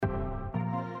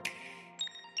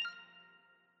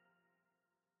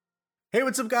Hey,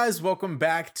 what's up, guys? Welcome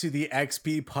back to the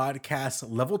XP Podcast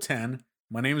Level 10.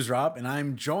 My name is Rob, and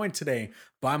I'm joined today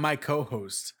by my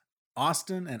co-hosts,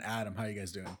 Austin and Adam. How you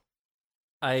guys doing?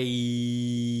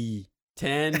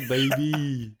 10,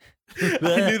 baby. I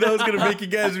knew that was going to make you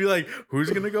guys be like, who's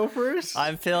going to go first?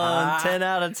 I'm feeling 10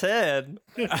 out of 10.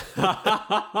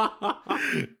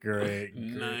 Great.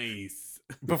 Nice.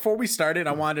 Before we started,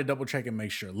 I wanted to double check and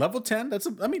make sure. Level 10, 10,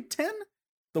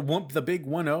 the big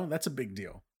 1-0, that's a big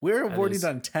deal. We've already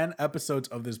done 10 episodes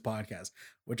of this podcast,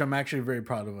 which I'm actually very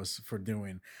proud of us for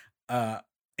doing.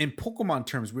 In Pokemon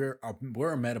terms, we're a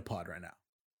Metapod right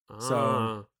now.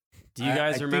 So do you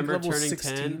guys remember turning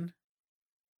 16, 10?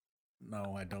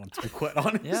 No, I don't, to be quite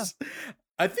honest. Yeah.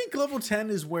 I think level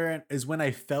 10 is when I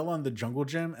fell on the jungle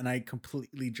gym and I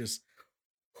completely just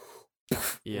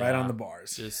right on the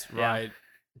bars. Just Yeah. right.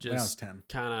 When I was Just 10.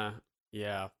 kind of,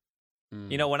 yeah.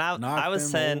 You know, when I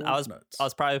was 10, I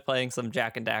was probably playing some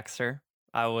Jack and Daxter.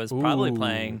 I was probably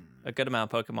playing a good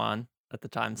amount of Pokemon at the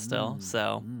time still.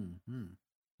 So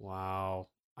Wow.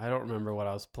 I don't remember what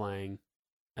I was playing.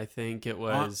 I think it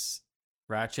was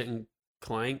Ratchet and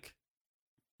Clank,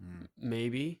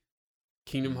 maybe.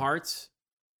 Kingdom Hearts.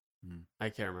 I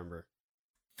can't remember.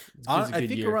 I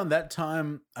think around that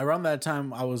time, I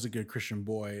was a good Christian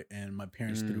boy, and my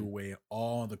parents threw away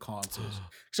all the consoles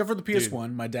except for the PS1.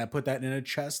 Dude. My dad put that in a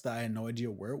chest that I had no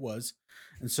idea where it was,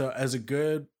 and so as a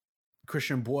good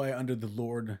Christian boy under the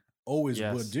Lord always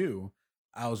would do,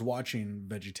 I was watching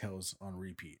VeggieTales on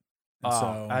repeat. And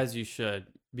so as you should,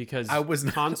 because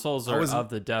consoles I are wasn't- of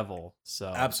the devil.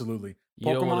 So absolutely.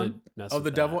 you don't wanna Pokemon mess of the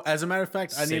with devil. that. As a matter of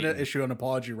fact, I need to Satan. issue an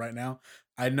apology right now.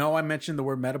 I know I mentioned the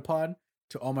word Metapod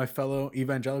to all my fellow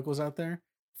evangelicals out there.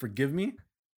 Forgive me.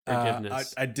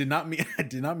 Forgiveness. I did not mean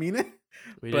it.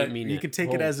 We But didn't mean you it. can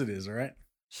take it as it is. All right.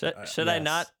 should I yes.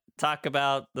 not talk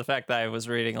about the fact that I was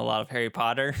reading a lot of Harry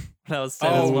Potter when I was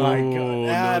 10 Oh as well? my God.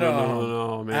 Adam.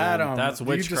 No, man. Adam, That's you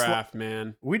just witchcraft,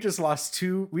 man. We just lost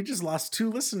two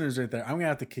listeners right there. I'm gonna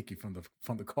have to kick you from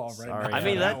the call right Sorry, now. I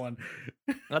mean, for that- one.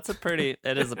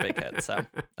 It is a big hit, so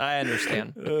I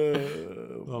understand.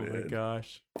 Oh my man.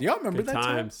 gosh. Do y'all remember Good that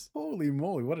times. time? Holy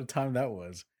moly, what a time that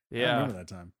was. I Yeah, remember that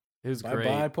time. it was Bye great.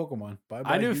 bye Pokemon. Bye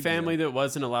bye. I knew a family that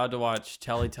wasn't allowed to watch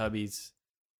Teletubbies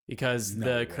because No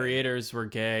the way. creators were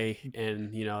gay,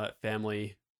 and that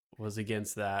family was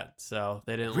against that, so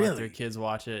they didn't let their Really? kids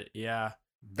watch it. Yeah,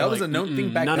 That was a known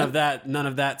thing back none then. None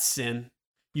of that sin.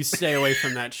 You stay away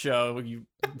from that show, you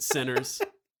sinners.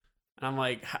 And I'm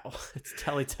like, how? It's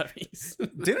Teletubbies.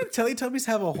 Didn't Teletubbies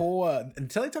have a whole?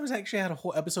 Teletubbies actually had a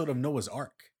whole episode of Noah's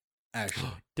Ark. Actually,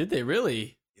 Did they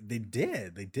really? they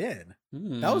did.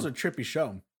 That was a trippy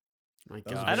show. My that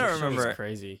was God, I don't that show was remember-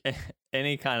 crazy.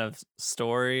 Any kind of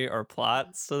story or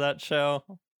plots to that show?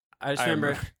 I just I remember.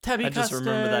 remember- Tubby I just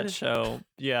remember that custard. show,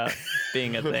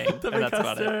 being a thing, Tubby and that's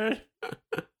about it. custard.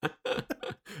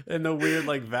 And the weird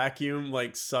vacuum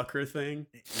sucker thing.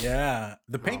 Yeah,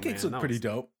 the pancakes man, look that pretty was-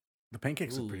 dope. The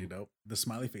pancakes look pretty Ooh. dope. The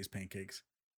smiley face pancakes.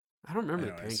 I don't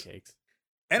remember Anyways. the pancakes.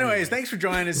 Anyways, thanks for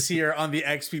joining us here on the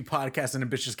XP Podcast and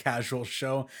Ambitious Casual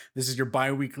Show. This is your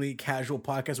bi-weekly casual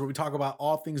podcast where we talk about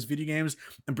all things video games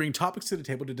and bring topics to the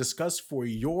table to discuss for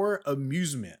your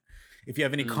amusement. If you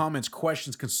have any comments,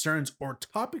 questions, concerns, or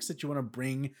topics that you want to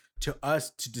bring to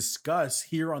us to discuss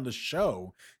here on the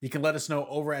show, you can let us know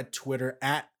over at Twitter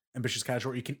at Ambitious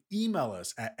Casual, or you can email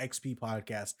us at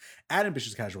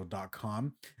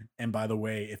xppodcast@ambitiouscasual.com. And by the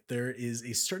way, if there is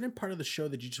a certain part of the show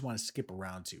that you just want to skip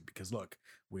around to, because look,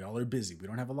 we all are busy. We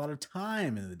don't have a lot of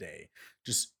time in the day.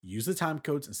 Just use the time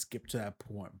codes and skip to that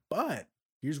point. But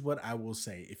here's what I will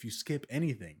say. If you skip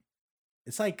anything,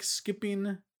 it's like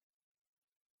skipping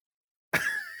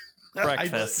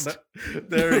Breakfast.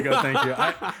 There we go. Thank you.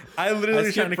 I literally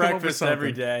skip trying to come up with breakfast something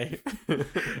every day.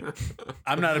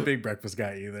 I'm not a big breakfast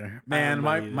guy either. Man,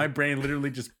 not my either. brain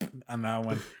literally just on that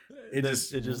one. It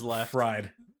just left.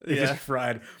 fried. It Yeah. just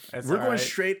fried. That's We're all going right.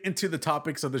 straight into the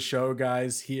topics of the show,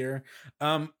 guys. Here,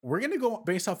 we're gonna go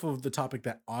based off of the topic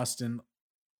that Austin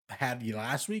had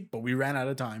last week, but we ran out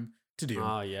of time to do.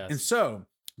 Oh yes. And so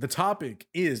the topic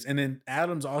is, and then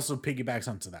Adams also piggybacks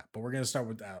onto that, but we're gonna start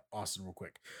with Austin real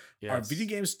quick. Are Yes. video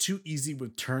games too easy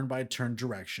with turn-by-turn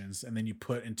directions? And then you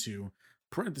put into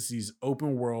parentheses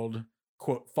open world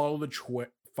quote follow the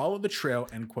trail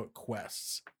end quote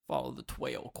quests. Follow the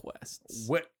Twale quests.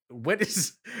 What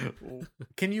is?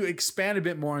 Can you expand a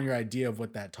bit more on your idea of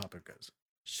what that topic is?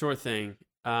 Sure thing.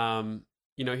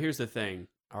 Here's the thing.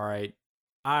 All right.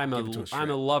 I'm Give it to us a straight.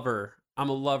 lover. I'm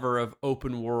a lover of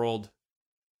open world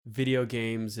video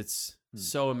games. It's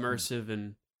so immersive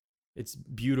and it's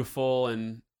beautiful,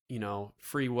 and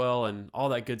free will and all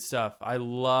that good stuff. I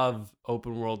love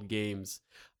open world games.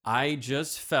 I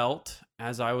just felt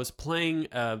as I was playing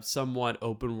a somewhat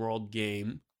open world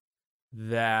game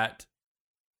that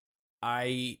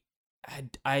I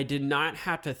did not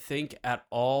have to think at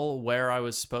all where I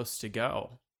was supposed to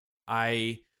go.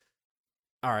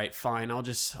 All right, fine. I'll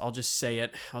just say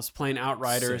it. I was playing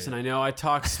Outriders, and I know I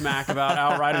talked smack about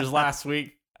Outriders last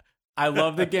week. I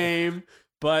love the game,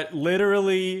 but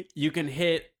literally you can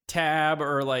hit tab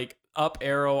or like up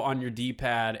arrow on your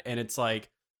D-pad, and it's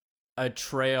like a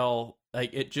trail.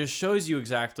 Like it just shows you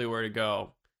exactly where to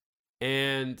go.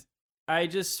 And it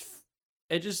just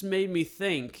made me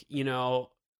think,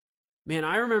 man,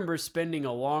 I remember spending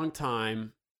a long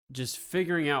time just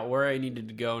figuring out where I needed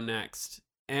to go next.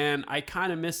 And I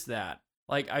kind of miss that.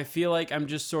 Like, I feel like I'm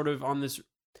just sort of on this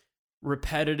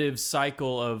repetitive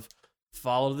cycle of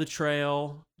follow the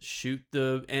trail, shoot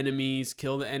the enemies,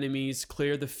 kill the enemies,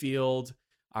 clear the field.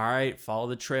 All right, follow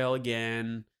the trail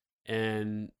again.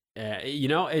 And,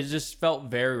 it just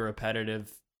felt very repetitive.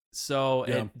 So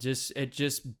it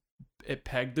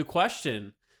pegged the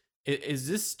question. Is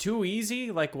this too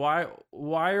easy? Like, why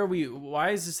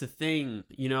is this a thing?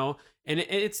 And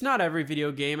it's not every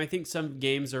video game. I think some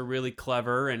games are really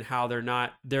clever and how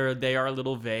they are a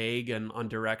little vague and on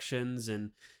directions,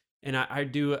 and I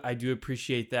do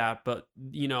appreciate that. But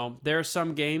there are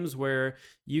some games where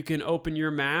you can open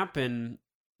your map and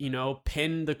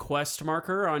pin the quest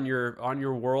marker on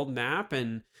your world map,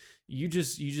 and you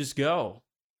just go.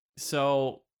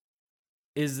 So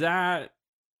is that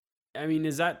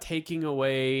taking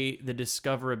away the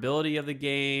discoverability of the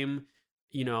game?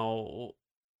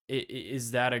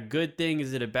 Is that a good thing?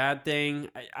 Is it a bad thing?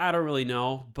 I don't really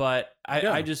know, but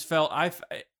I just felt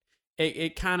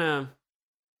it kind of,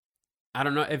 I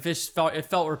don't know. It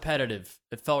felt repetitive.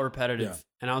 It felt repetitive,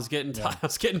 and I was getting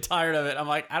tired of it. I'm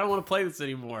like, I don't want to play this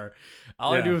anymore.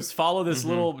 All I do is follow this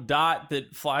little dot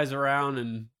that flies around,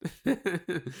 and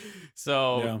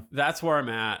so that's where I'm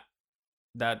at.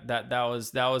 That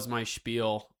was my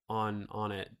spiel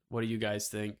on it. What do you guys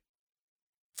think?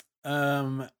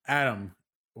 Adam,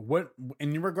 what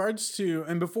in regards to,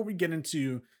 and before we get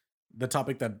into the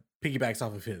topic that piggybacks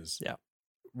off of his,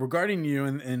 regarding you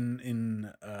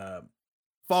in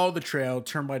follow the trail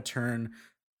turn by turn,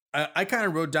 I kind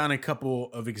of wrote down a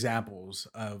couple of examples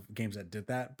of games that did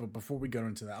that. But before we go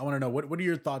into that, I want to know what are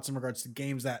your thoughts in regards to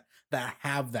games that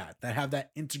have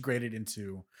that integrated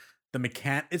into the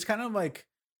mechanic. It's kind of like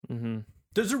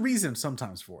there's a reason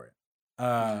sometimes for it.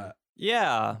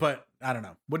 But I don't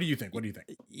know. What do you think?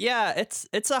 Yeah,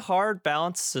 it's a hard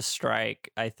balance to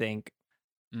strike, I think.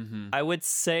 I would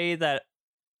say that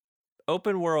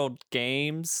open world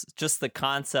games, just the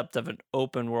concept of an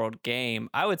open world game,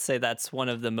 I would say that's one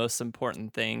of the most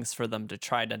important things for them to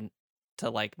try to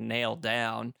like nail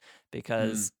down,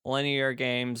 because linear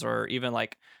games or even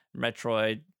like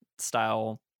Metroid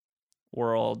style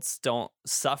worlds don't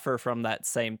suffer from that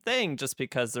same thing, just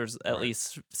because there's at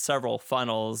least several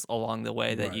funnels along the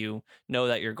way that you know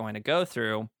that you're going to go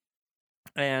through.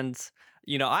 And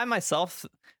I myself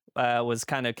was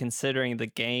kind of considering the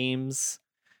games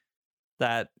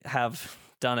that have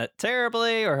done it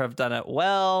terribly or have done it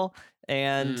well,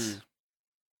 and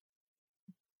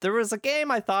there was a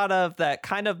game I thought of that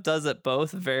kind of does it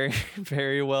both very,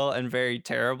 very well and very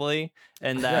terribly,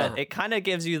 and that it kind of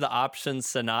gives you the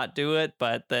options to not do it,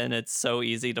 but then it's so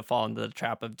easy to fall into the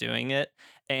trap of doing it.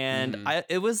 And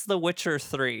it was The Witcher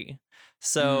 3.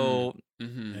 So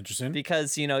interesting,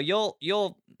 because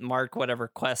you'll mark whatever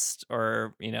quest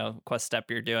or quest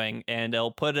step you're doing, and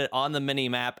it'll put it on the mini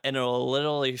map, and it'll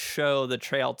literally show the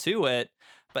trail to it.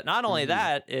 But not only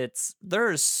that,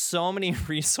 there's so many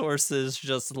resources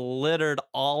just littered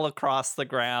all across the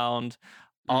ground,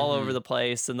 all over the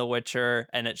place in The Witcher,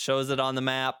 and it shows it on the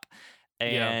map.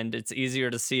 And it's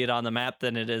easier to see it on the map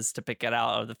than it is to pick it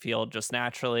out of the field just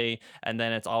naturally. And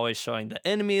then it's always showing the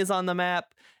enemies on the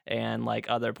map and like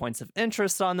other points of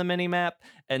interest on the mini map.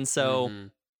 And so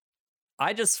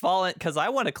I just fall in, because I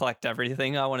want to collect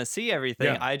everything. I want to see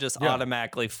everything. I just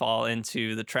automatically fall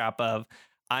into the trap of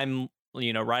I'm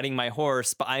riding my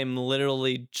horse, but I'm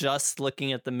literally just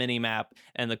looking at the mini map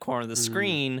and the corner of the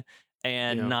screen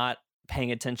and not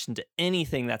paying attention to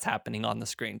anything that's happening on the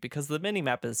screen, because the mini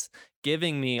map is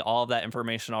giving me all that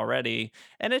information already,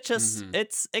 and it just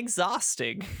it's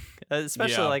exhausting,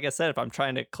 especially like I said, if I'm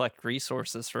trying to collect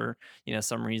resources for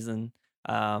some reason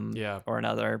or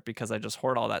another, because I just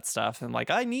hoard all that stuff and like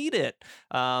I need it,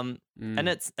 and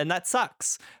that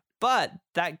sucks. But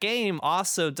that game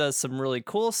also does some really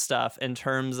cool stuff in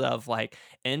terms of like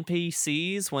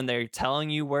NPCs when they're telling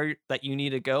you where that you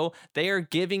need to go, they are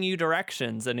giving you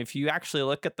directions. And if you actually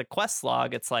look at the quest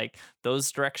log, it's like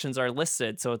those directions are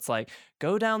listed. So it's like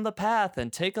go down the path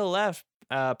and take a left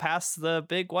past the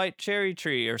big white cherry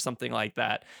tree or something like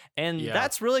that. And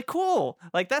that's really cool.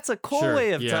 Like that's a cool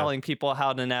way of telling people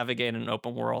how to navigate an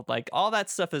open world. Like all that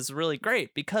stuff is really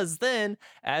great because then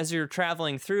as you're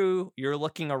traveling through, you're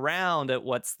looking around at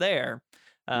what's there.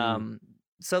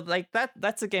 So like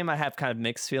that's a game I have kind of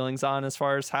mixed feelings on as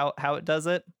far as how it does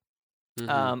it.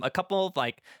 A couple of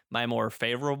like my more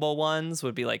favorable ones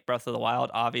would be like Breath of the Wild,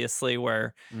 obviously,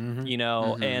 where you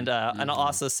know, and I'll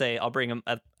also say I'll bring them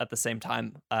at the same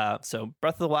time. So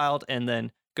Breath of the Wild and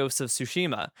then Ghost of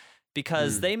Tsushima,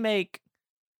 because they make,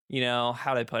 you know,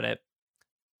 how do I put it?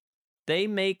 They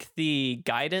make the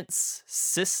guidance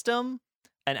system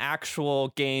an actual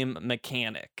game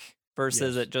mechanic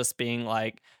versus it just being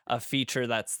like a feature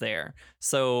that's there.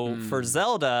 So for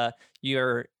Zelda,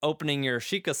 you're opening your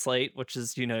Sheikah Slate, which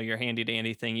is, you know, your handy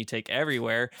dandy thing you take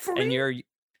everywhere, and you're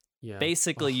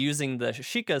basically using the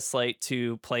Sheikah Slate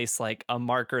to place like a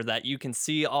marker that you can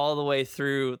see all the way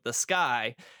through the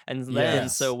sky. And then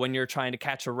so when you're trying to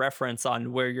catch a reference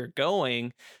on where you're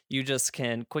going, you just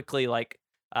can quickly like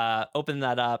open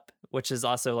that up, which is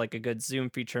also like a good zoom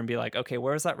feature, and be like, okay,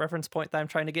 where's that reference point that I'm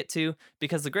trying to get to?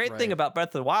 Because the great thing about Breath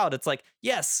of the Wild, it's like,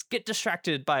 yes, get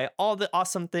distracted by all the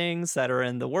awesome things that are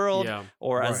in the world,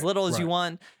 or as little as you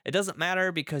want. It doesn't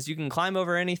matter because you can climb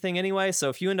over anything anyway. So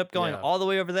if you end up going all the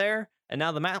way over there and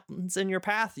now the mountain's in your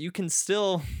path, you can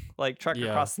still like trek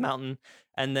across the mountain.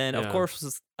 And then of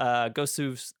course, Ghost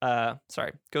of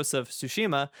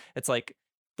Tsushima, it's like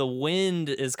the wind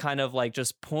is kind of like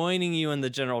just pointing you in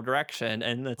the general direction,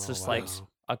 and it's just like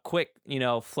a quick, you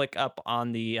know, flick up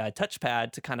on the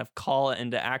touchpad to kind of call it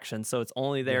into action. So it's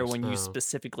only there when you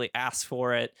specifically ask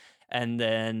for it, and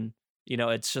then, you know,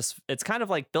 it's kind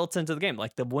of like built into the game.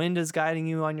 Like the wind is guiding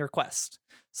you on your quest.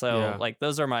 So like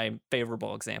those are my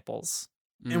favorable examples.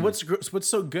 And what's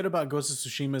so good about Ghost of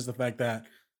Tsushima is the fact that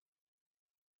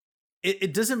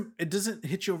it doesn't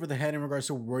hit you over the head in regards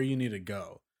to where you need to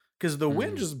go. Because the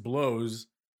wind just blows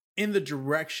in the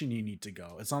direction you need to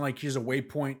go. It's not like here's a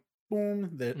waypoint,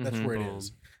 boom, that's where it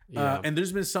is. And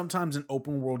there's been sometimes in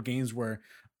open world games where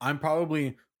I'm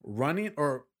probably running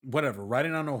or whatever,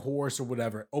 riding on a horse or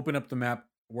whatever, open up the map.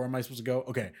 Where am I supposed to go?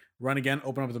 Okay, run again,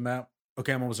 open up the map.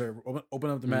 Okay, I'm almost there. Open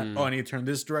up the map. Oh, I need to turn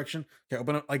this direction. Okay,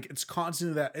 open up. Like it's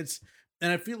constantly that.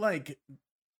 And I feel like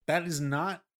that is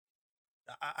not.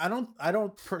 I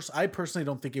personally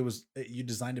don't think you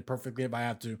designed it perfectly if I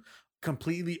have to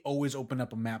completely always open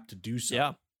up a map to do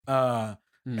so.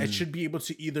 It should be able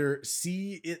to either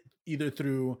see it either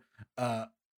through a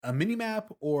mini map,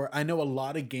 or I know a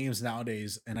lot of games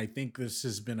nowadays, and I think this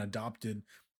has been adopted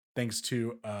thanks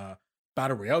to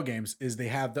battle royale games, is they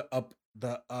have the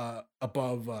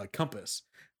above compass,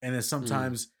 and then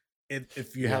sometimes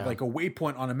if you have like a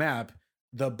waypoint on a map,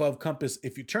 the above compass,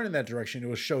 if you turn in that direction, it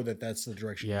will show that that's the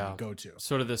direction you need to go to.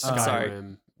 Sort of the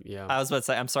Skyrim. I was about to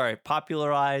say, I'm sorry,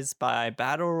 popularized by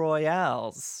battle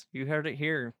royales. You heard it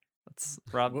here. That's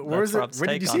Rob. Where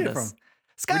did you see it from?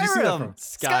 Skyrim.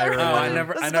 Skyrim. Oh, I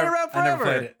never played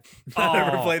it. I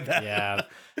never played that. Yeah.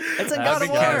 It's a God of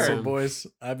War. Canceled, boys.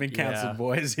 I've been canceled,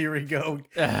 boys. Here we go.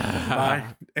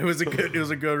 Bye. It was a good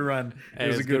run. It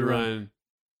was a good run.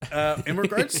 In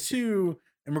regards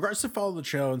to Follow the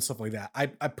Trail and stuff like that, I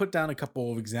put down a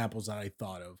couple of examples that I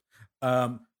thought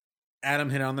of. Adam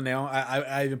hit on the nail.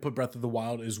 I even put Breath of the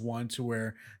Wild as one to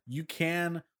where you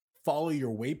can follow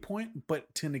your waypoint,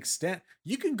 but to an extent,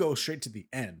 you can go straight to the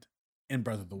end in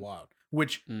Breath of the Wild,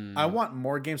 which I want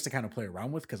more games to kind of play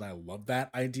around with because I love that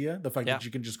idea. The fact that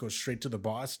you can just go straight to the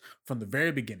boss from the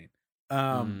very beginning.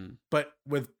 But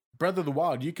with Breath of the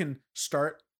Wild, you can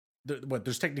start.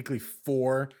 There's technically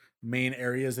 4 main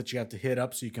areas that you have to hit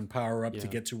up so you can power up to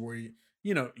get to where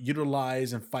you know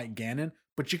utilize and fight Ganon,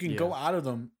 but you can go out of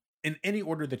them in any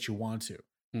order that you want to.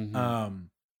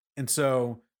 And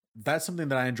so that's something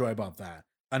that I enjoy about that.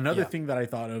 Another thing that I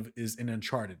thought of is in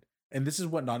Uncharted, and this is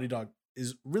what Naughty Dog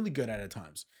is really good at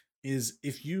times, is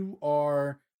if you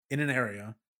are in an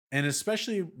area, and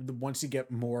especially once you get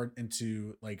more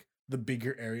into like the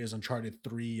bigger areas, Uncharted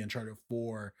 3, Uncharted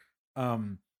 4,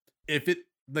 if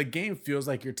the game feels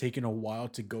like you're taking a while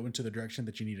to go into the direction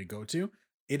that you need to go to,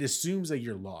 it assumes that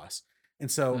you're lost. And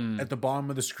so at the bottom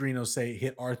of the screen, it'll say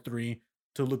hit R3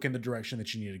 to look in the direction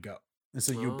that you need to go. And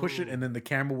so you push it, and then the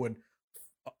camera would,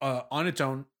 on its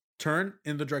own, turn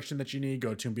in the direction that you need to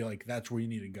go to and be like, that's where you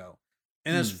need to go.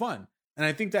 And it's fun. And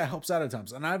I think that helps out at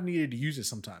times. And I've needed to use it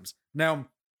sometimes. Now,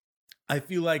 I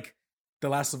feel like The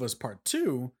Last of Us Part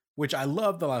 2, which I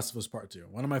love The Last of Us Part 2,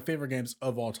 one of my favorite games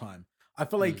of all time. I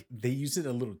feel like they use it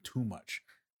a little too much.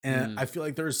 And I feel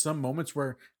like there are some moments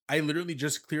where I literally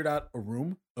just cleared out a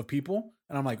room of people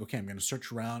and I'm like, okay, I'm going to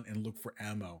search around and look for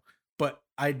ammo. But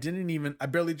I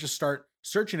barely just start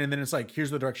searching. And then it's like,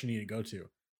 here's the direction you need to go to.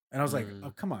 And I was like,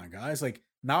 oh, come on, guys. Like,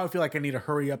 now I feel like I need to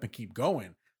hurry up and keep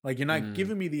going. Like, you're not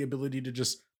giving me the ability to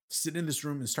just sit in this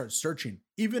room and start searching.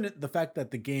 Even the fact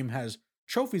that the game has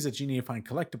trophies that you need to find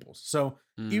collectibles. So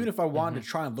even if I wanted to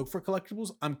try and look for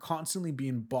collectibles, I'm constantly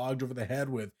being bogged over the head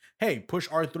with, hey, push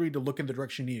R3 to look in the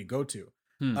direction you need to go to.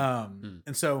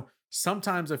 And so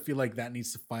sometimes I feel like that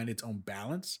needs to find its own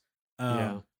balance.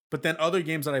 But then other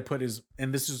games that I put is,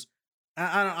 and this is,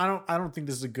 I don't think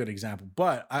this is a good example,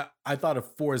 but I thought of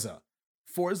Forza.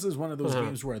 Forza is one of those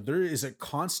games where there is a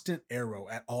constant arrow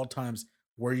at all times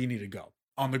where you need to go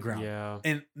on the ground.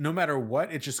 And no matter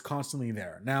what, it's just constantly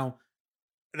there. Now,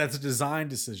 that's a design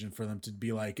decision for them to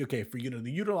be like, okay, for you to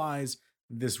utilize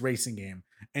this racing game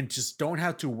and just don't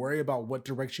have to worry about what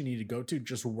direction you need to go to.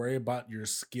 Just worry about your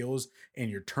skills and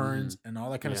your turns and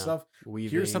all that kind of stuff.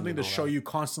 Here's something to show you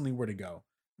constantly where to go.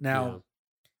 Now,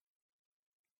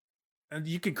 and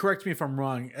you can correct me if I'm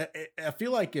wrong. I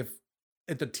feel like if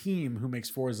the team who makes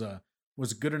Forza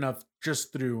was good enough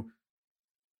just through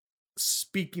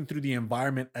speaking through the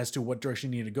environment as to what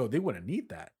direction you need to go, they wouldn't need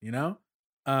that, you know?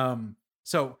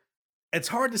 So it's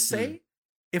hard to say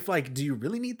if like, do you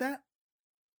really need that?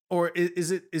 Or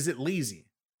is it lazy?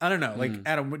 I don't know. Like,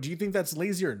 Adam, do you think that's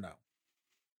lazy or no?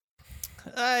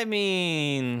 I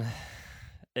mean,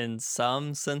 in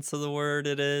some sense of the word,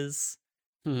 it is.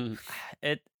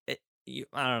 I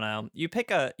don't know. You pick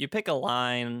a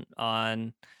line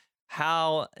on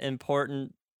how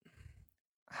important,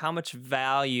 how much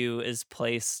value is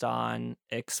placed on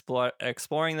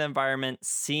exploring the environment,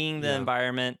 seeing the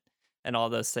environment, and all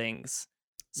those things.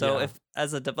 So if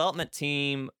as a development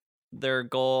team, their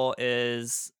goal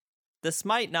is, this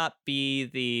might not be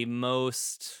the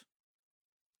most,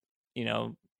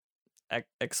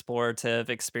 explorative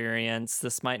experience.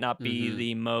 This might not be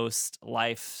the most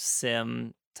life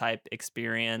sim type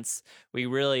experience. We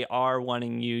really are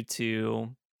wanting you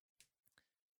to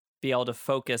be able to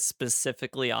focus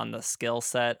specifically on the skill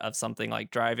set of something like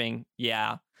driving.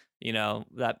 That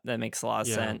makes a lot of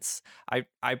sense. I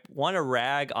want to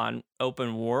rag on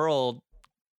open world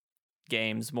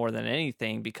games more than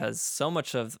anything, because so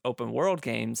much of open world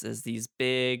games is these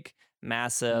big,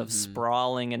 massive,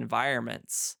 sprawling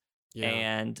environments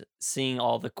and seeing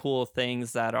all the cool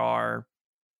things that are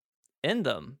in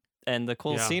them and the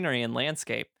cool scenery and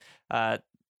landscape,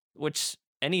 which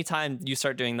anytime you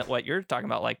start doing what you're talking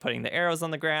about, like putting the arrows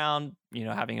on the ground,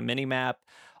 having a mini map,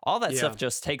 all that stuff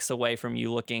just takes away from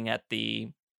you looking at the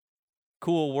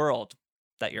cool world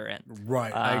that you're in.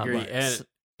 Right. I agree. And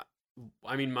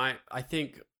I mean, I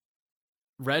think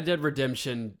Red Dead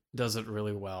Redemption does it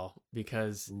really well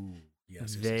because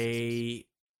they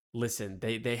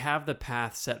have the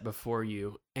path set before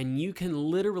you and you can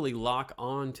literally lock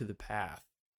on to the path.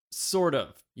 Sort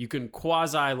of. You can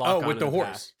quasi lock on with to the horse.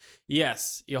 Path.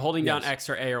 Yes. You're holding down X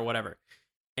or A or whatever.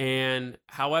 And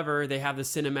however, they have the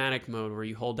cinematic mode where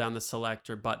you hold down the select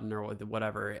or button or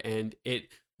whatever, and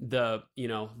the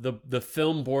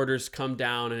film borders come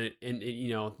down and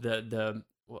the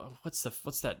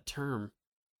what's that term?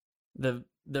 The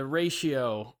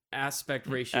ratio aspect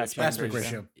ratio is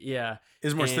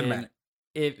more cinematic.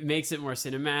 It makes it more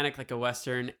cinematic, like a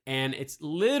Western, and it's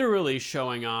literally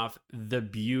showing off the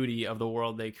beauty of the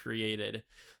world they created.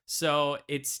 So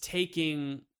it's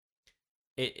taking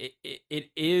it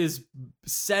is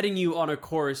setting you on a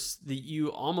course that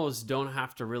you almost don't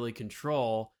have to really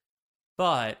control,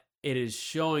 but it is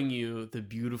showing you the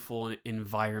beautiful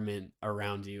environment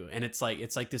around you. And it's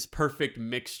like this perfect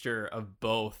mixture of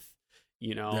both,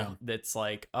 that's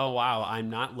like, oh wow, I'm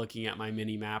not looking at my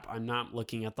mini map. I'm not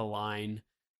looking at the line.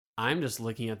 I'm just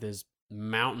looking at this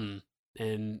mountain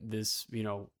and this,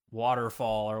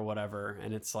 waterfall or whatever.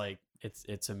 And it's like,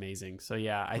 it's amazing. So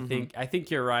yeah, I think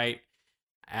you're right.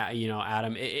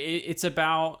 Adam, it's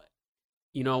about,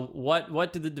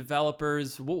 what do the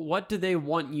developers, what do they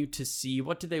want you to see?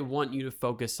 What do they want you to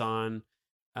focus on?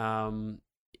 I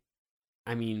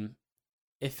mean,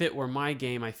 if it were my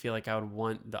game, I feel like I would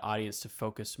want the audience to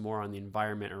focus more on the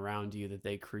environment around you that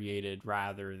they created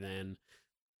rather than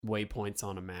waypoints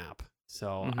on a map.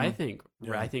 So I think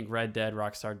Red Dead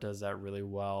Rockstar does that really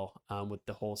well with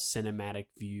the whole cinematic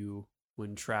view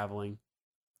when traveling.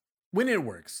 When it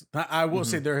works. I will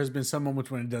say there has been some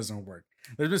moments when it doesn't work.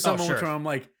 There's been some moments where I'm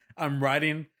like, I'm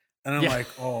riding And I'm like,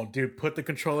 oh, dude, put the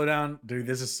controller down. Dude,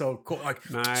 this is so cool. Like,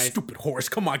 stupid horse.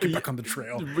 Come on, get back on the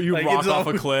trail. You like, walk off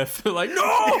a cliff. Like,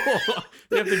 no!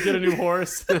 You have to get a new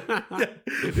horse. Yeah,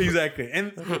 exactly.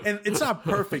 And it's not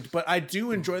perfect, but I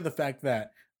do enjoy the fact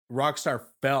that Rockstar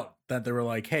felt that they were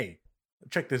like, hey,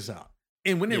 check this out.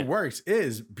 And when it works, it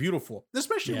is beautiful.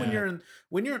 Especially when you're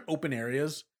in open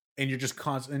areas and you're just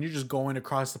going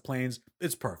across the plains.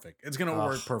 It's perfect. It's gonna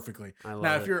work perfectly.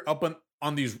 Now, if you're up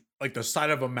on these, like the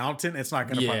side of a mountain, it's not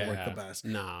gonna probably work the best.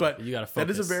 No, but you gotta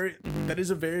focus. That is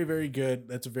a very, very good.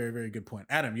 That's a very, very good point.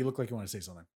 Adam, you look like you want to say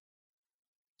something.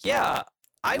 Yeah,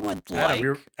 I would like.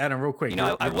 Adam, real quick.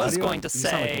 I was going to say.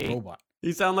 You sound like a robot.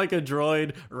 You sound like a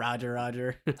droid.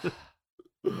 Roger.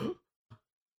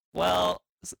 Well,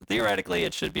 theoretically,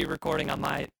 it should be recording on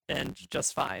my end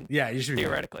just fine. Yeah, you should.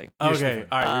 Theoretically. Okay.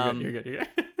 All right. You're good.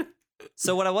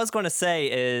 So what I was going to say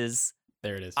is,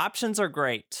 there it is. Options are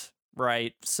great,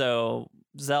 right? So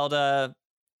Zelda,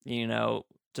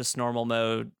 just normal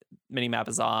mode, minimap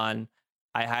is on.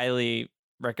 I highly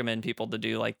recommend people to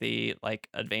do like the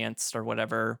advanced or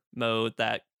whatever mode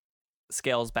that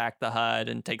scales back the HUD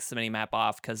and takes the minimap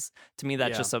off, because to me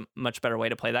that's just a much better way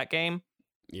to play that game.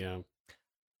 Yeah.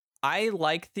 I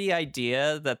like the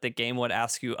idea that the game would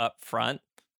ask you up front,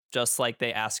 just like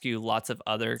they ask you lots of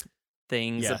other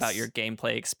things about your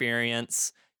gameplay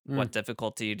experience. What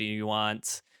difficulty do you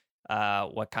want?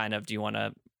 What kind of, do you want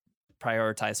to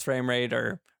prioritize frame rate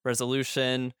or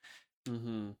resolution?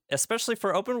 Especially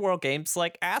for open world games,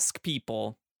 like ask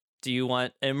people, do you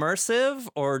want immersive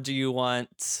or do you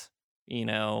want,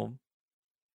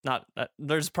 not,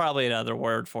 there's probably another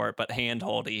word for it, but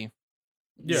handholdy.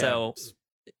 Yeah. So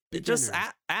just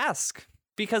ask,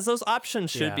 because those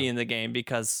options should be in the game,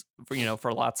 because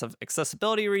for lots of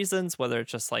accessibility reasons, whether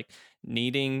it's just like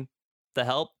needing the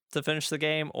help to finish the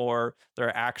game, or there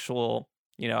are actual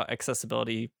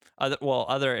accessibility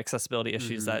other accessibility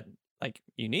issues that like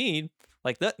you need,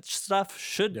 like that stuff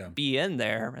should be in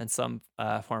there in some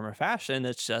form or fashion.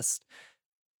 It's just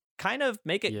kind of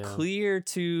make it clear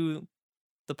to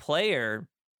the player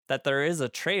that there is a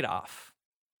trade-off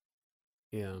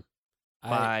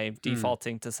by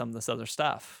defaulting to some of this other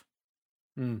stuff.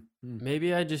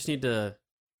 Maybe I just need to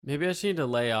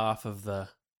lay off of the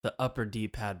upper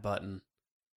D-pad button,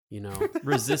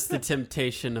 resist the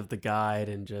temptation of the guide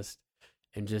and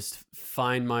just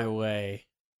find my way.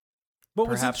 But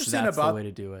what's interesting about the way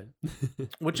to do it.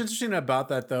 What's interesting about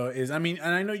that though is, I mean,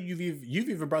 and I know you've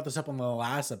even brought this up on the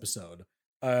last episode,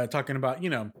 talking about,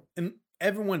 and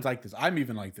everyone's like this. I'm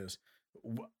even like this.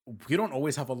 We don't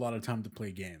always have a lot of time to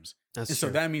play games. That's and true.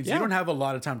 So that means you don't have a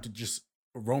lot of time to just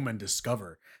roam and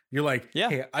discover. You're like,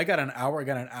 hey, I got an hour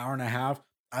and a half.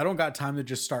 I don't got time to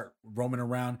just start roaming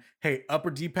around. Hey, upper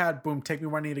D-pad, boom, take me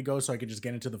where I need to go so I can just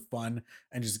get into the fun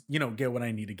and just, get what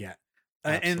I need to get.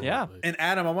 And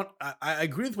Adam, I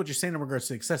agree with what you're saying in regards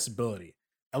to accessibility.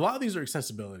 A lot of these are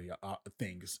accessibility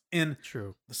things. And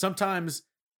sometimes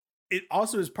it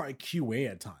also is probably QA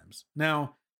at times.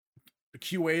 Now,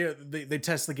 QA, they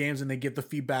test the games and they give the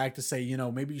feedback to say,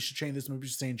 maybe you should change this, maybe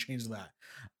you should change that.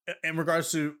 In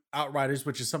regards to Outriders,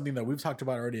 which is something that we've talked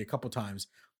about already a couple times,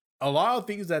 a lot of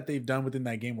things that they've done within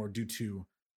that game were due to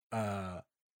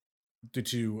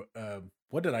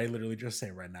what did I literally just say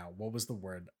right now? What was the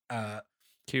word?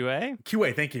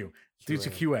 QA, thank you. Due to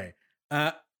QA.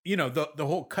 The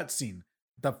whole cutscene.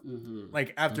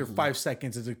 Like after 5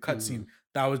 seconds is a cutscene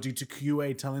that was due to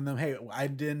QA telling them, hey, I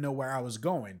didn't know where I was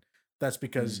going. That's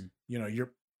because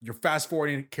you're fast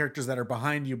forwarding characters that are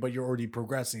behind you, but you're already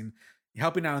progressing,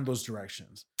 helping out in those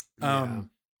directions.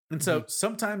 And so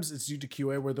sometimes it's due to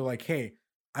QA where they're like, hey,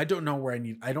 I don't know where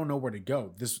to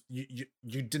go. This you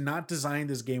did not design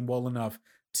this game well enough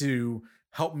to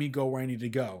help me go where I need to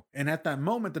go. And at that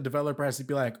moment, the developer has to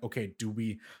be like, okay, do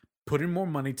we put in more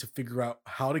money to figure out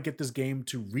how to get this game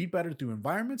to read better through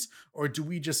environments? Or do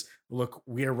we just look,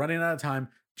 we are running out of time,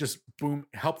 just boom,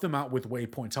 help them out with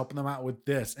waypoints, helping them out with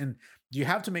this. And you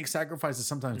have to make sacrifices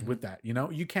sometimes with that.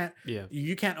 You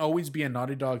can't always be a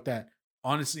Naughty Dog that,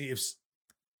 honestly, if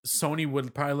Sony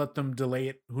would probably let them delay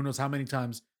it who knows how many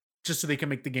times just so they can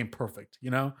make the game perfect,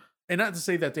 and not to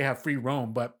say that they have free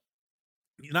roam, but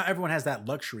not everyone has that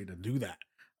luxury to do that.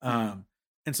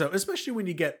 And so especially when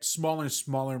you get smaller and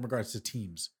smaller in regards to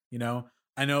teams,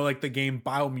 I know like the game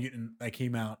Biomutant that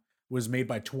came out was made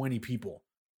by 20 people.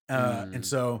 And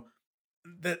so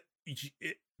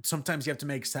sometimes you have to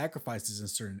make sacrifices in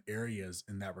certain areas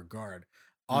in that regard.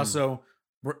 Also,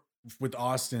 with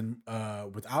Austin,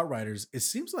 with Outriders, it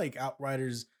seems like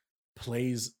Outriders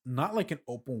plays not like an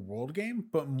open world game,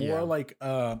 but more like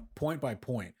point by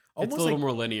point. Almost it's a little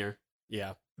more linear.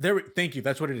 Yeah. Thank you.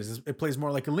 That's what it is. It plays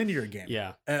more like a linear game.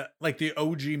 Yeah. Like the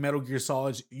OG Metal Gear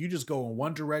Solids, you just go in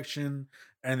one direction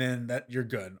and then that you're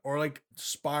good. Or like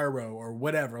Spyro or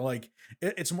whatever. Like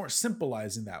it's more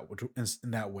simplified in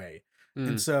that way.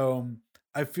 And so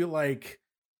I feel like,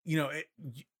 you know,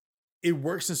 it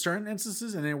works in certain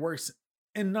instances and it works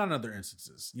in none other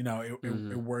instances. You know,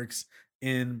 it works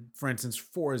in, for instance,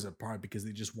 Forza, probably because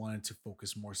they just wanted to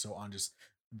focus more so on just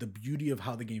the beauty of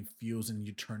how the game feels and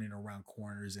you turning around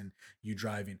corners and you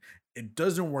driving. It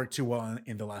doesn't work too well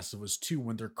in The Last of Us 2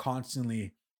 when they're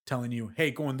constantly telling you,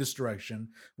 hey, go in this direction,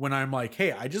 when I'm like,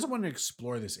 hey, I just want to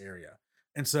explore this area.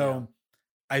 And so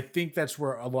I think that's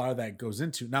where a lot of that goes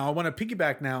into. Now I want to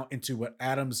piggyback now into what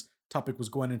Adam's topic was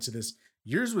going into this.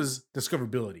 Yours was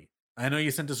discoverability. I know you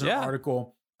sent us an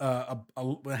article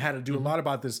had to do a lot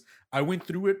about this. I went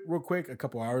through it real quick a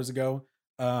couple hours ago.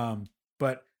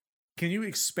 But can you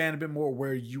expand a bit more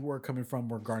where you are coming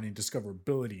from regarding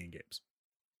discoverability in games?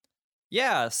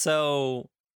 Yeah, so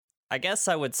I guess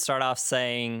I would start off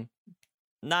saying,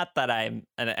 not that I'm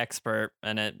an expert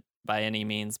in it by any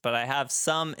means, but I have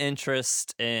some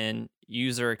interest in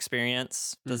user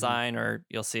experience design, or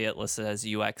you'll see it listed as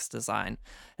UX design.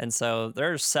 And so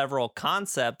there's several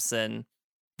concepts in,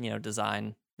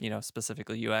 design,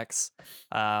 specifically UX,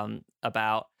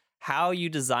 about how you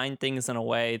design things in a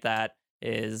way that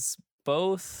is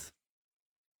both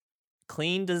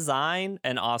clean design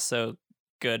and also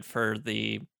good for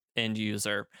the end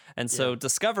user. And so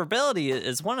discoverability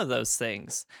is one of those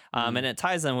things. And it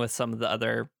ties in with some of the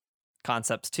other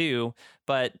concepts too.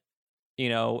 But,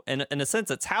 in a sense,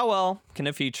 it's how well can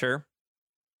a feature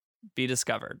be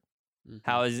discovered?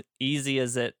 How easy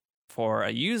is it for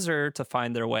a user to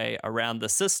find their way around the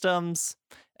systems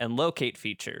and locate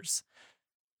features?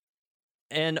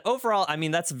 And overall, I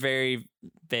mean, that's very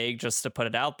vague just to put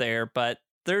it out there, but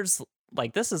there's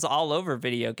this is all over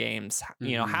video games.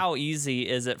 How easy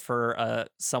is it for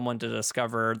someone to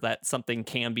discover that something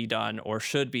can be done or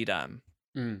should be done?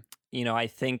 I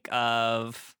think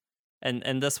of,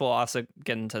 and this will also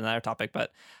get into another topic,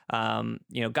 but,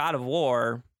 God of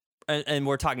War, and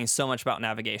we're talking so much about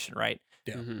navigation, right?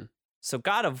 Yeah. So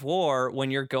God of War, when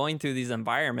you're going through these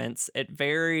environments, it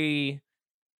very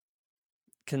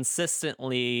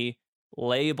consistently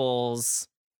labels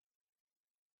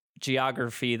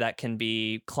geography that can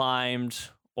be climbed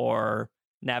or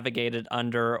navigated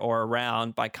under or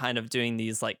around by kind of doing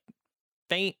these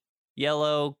faint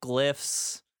yellow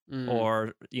glyphs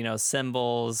or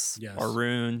symbols or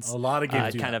runes. A lot of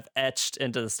games kind of etched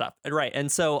into the stuff, right?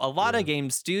 And so a lot of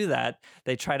games do that.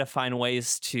 They try to find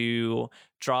ways to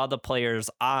draw the player's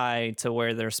eye to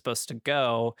where they're supposed to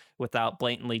go without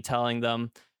blatantly telling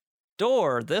them,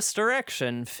 door this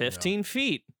direction 15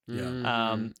 feet.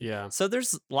 So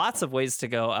there's lots of ways to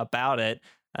go about it.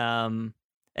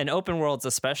 In open worlds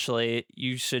especially,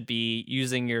 you should be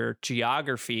using your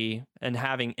geography and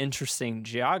having interesting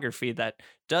geography that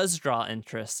does draw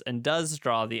interest and does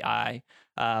draw the eye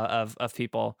of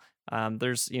people.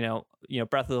 There's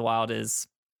Breath of the Wild is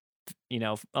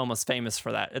almost famous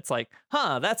for that. It's like,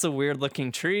 that's a weird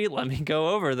looking tree, let me go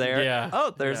over there.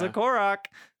 Oh, there's a Korok.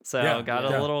 So got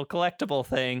a little collectible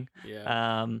thing.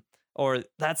 Or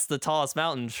that's the tallest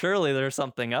mountain, surely there's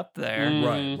something up there.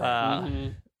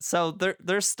 Right. So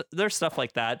there's stuff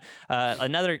like that.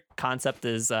 Another concept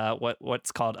is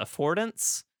what's called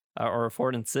affordance or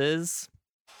affordances.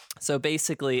 So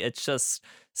basically, it's just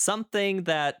something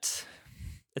that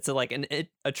it's an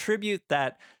attribute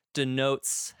that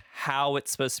denotes how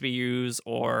it's supposed to be used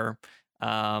or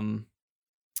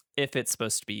if it's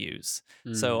supposed to be used.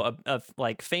 So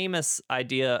a famous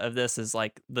idea of this is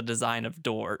the design of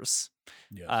doors.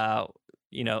 Yes.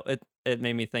 It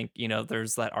made me think,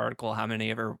 there's that article how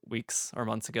many ever weeks or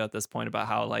months ago at this point about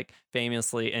how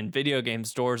famously in video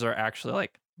games, doors are actually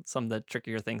some of the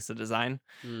trickier things to design.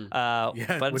 But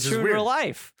it's true in real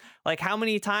life. How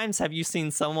many times have you seen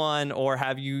someone or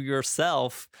have you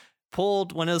yourself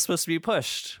pulled when it was supposed to be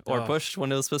pushed or pushed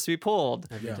when it was supposed to be pulled?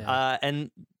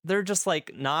 And they're just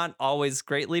not always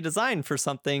greatly designed for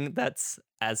something that's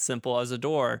as simple as a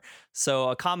door. So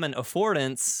a common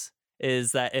affordance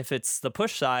is that if it's the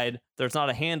push side, there's not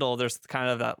a handle. There's kind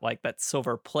of that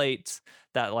silver plate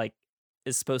that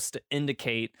is supposed to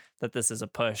indicate that this is a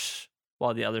push,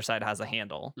 while the other side has a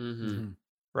handle,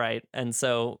 right? And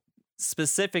so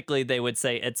specifically, they would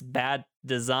say it's bad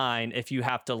design if you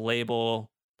have to label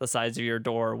the sides of your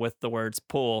door with the words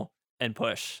pull and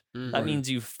push. That means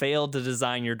you failed to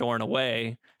design your door in a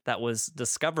way that was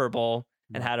discoverable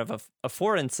and had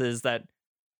affordances that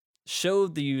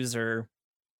showed the user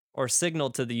or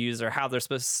signaled to the user how they're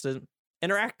supposed to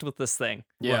interact with this thing.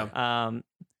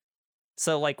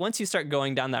 So like once you start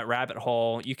going down that rabbit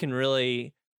hole, you can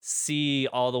really see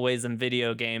all the ways in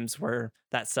video games where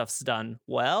that stuff's done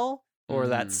well or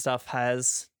that stuff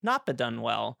has not been done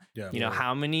well. Yeah. You know,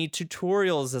 how many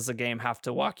tutorials does a game have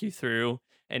to walk you through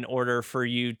in order for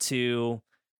you to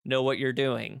know what you're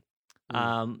doing?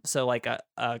 So like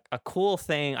a cool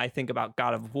thing I think about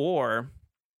God of War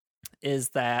is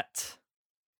that,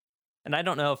 and I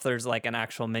don't know if there's like an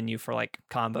actual menu for like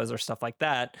combos or stuff like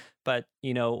that, but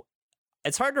you know,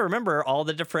 it's hard to remember all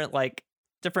the different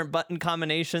button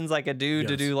combinations I could do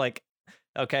to do like,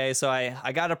 okay, so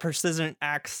I got a precision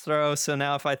axe throw, so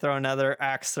now if I throw another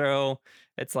axe throw,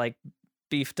 it's like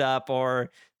beefed up, or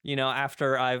you know,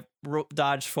 after I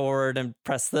dodge forward and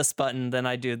press this button, then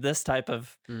I do this type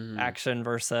of action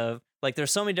versus like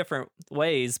there's so many different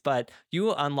ways, but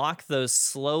you unlock those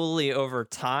slowly over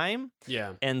time.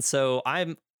 Yeah. And so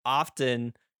I'm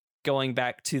often going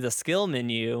back to the skill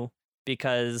menu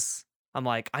because I'm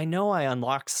like, I know I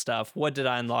unlocked stuff. What did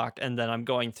I unlock? And then I'm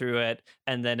going through it,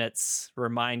 and then it's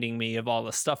reminding me of all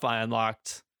the stuff I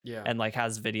unlocked. Yeah. And like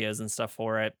has videos and stuff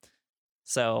for it.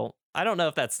 So I don't know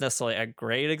if that's necessarily a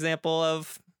great example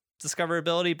of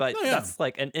discoverability, but that's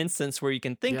like an instance where you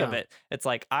can think of it. It's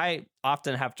like I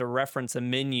often have to reference a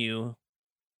menu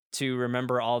to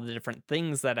remember all the different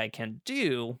things that I can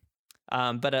do.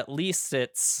 But at least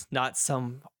it's not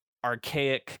some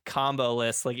archaic combo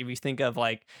list. Like if you think of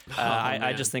like,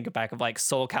 I just think back of like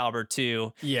Soul Calibur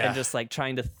 2 and just like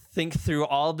trying to think through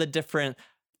all the different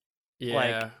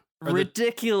like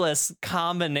ridiculous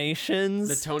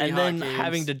combinations and then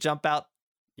having to jump out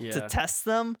to test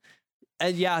them.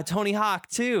 And Tony Hawk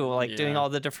too, like doing all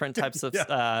the different types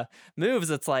of moves.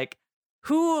 It's like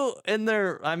who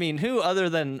other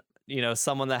than, you know,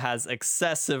 someone that has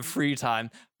excessive free time,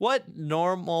 what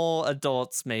normal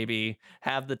adults maybe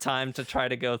have the time to try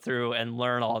to go through and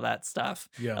learn all that stuff?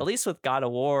 Yeah. At least with God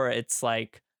of War, it's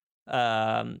like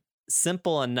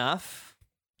simple enough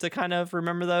to kind of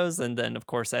remember those. And then of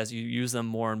course, as you use them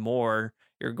more and more,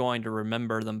 you're going to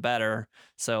remember them better.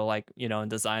 So like, you know, in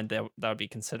design, that would be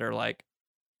considered like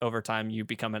over time you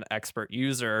become an expert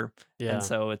user. Yeah. And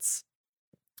so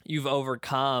you've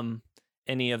overcome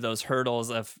any of those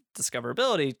hurdles of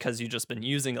discoverability because you've just been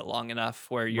using it long enough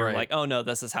where you're like, oh no,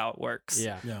 this is how it works.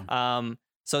 Yeah.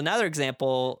 So another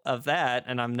example of that,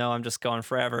 and I'm just going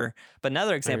forever, but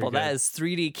another example of that is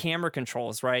 3D camera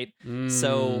controls, right?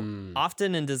 So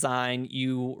often in design,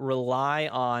 you rely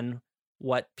on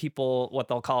what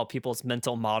they'll call people's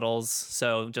mental models.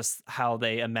 So just how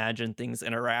they imagine things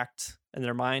interact in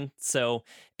their mind. So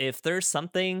if there's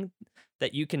something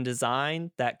that you can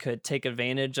design that could take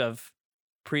advantage of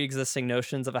pre-existing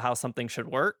notions of how something should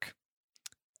work,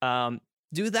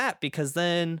 do that, because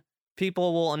then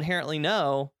people will inherently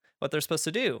know what they're supposed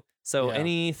to do. So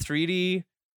any 3D,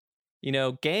 you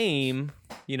know, game,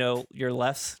 you know, your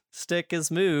left stick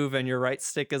is move and your right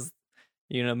stick is,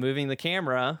 you know, moving the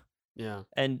camera. Yeah.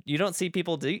 And you don't see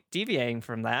people deviating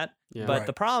from that. Yeah. But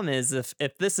the problem is if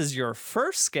this is your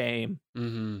first game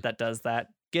that does that,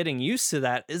 getting used to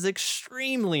that is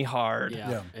extremely hard.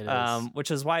 Yeah. It is. Which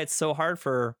is why it's so hard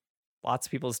for lots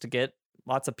of people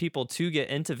to get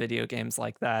into video games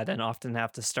like that, and often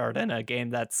have to start in a game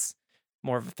that's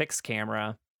more of a fixed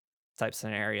camera type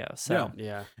scenario. So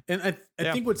and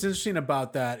I think what's interesting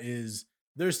about that is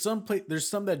there's some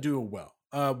that do it well.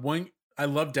 One, I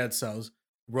love Dead Cells,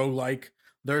 roguelike.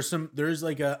 There's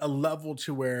like a level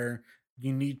to where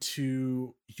you need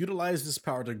to utilize this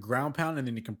power to ground pound, and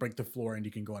then you can break the floor and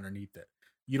you can go underneath it.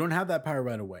 You don't have that power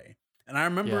right away. And I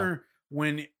remember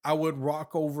when I would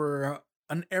walk over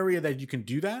an area that you can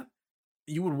do that,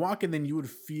 you would walk and then you would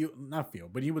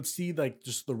but you would see like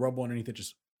just the rubble underneath it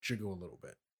just jiggle a little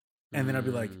bit. And then I'd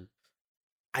be like,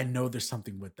 I know there's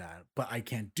something with that, but I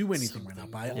can't do anything right now.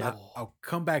 But I'll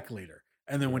come back later.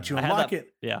 And then once you unlock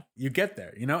it, you get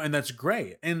there, you know, and that's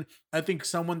great. And I think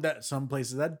some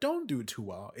places that don't do it too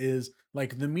well is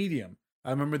like the medium. I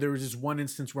remember there was this one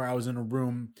instance where I was in a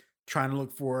room trying to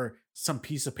look for some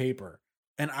piece of paper.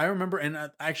 And I remember,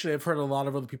 and actually I've heard a lot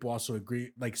of other people also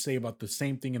say about the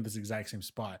same thing in this exact same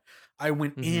spot. I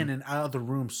went in and out of the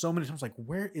room so many times, like,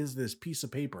 where is this piece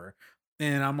of paper?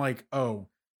 And I'm like, oh,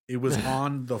 it was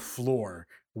on the floor.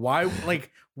 Why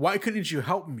couldn't you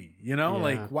help me? You know,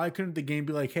 like, why couldn't the game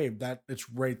be like, hey, it's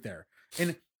right there?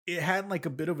 And it had like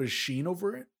a bit of a sheen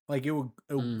over it. Like it would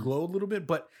glow a little bit,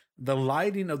 but the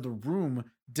lighting of the room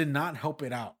did not help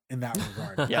it out in that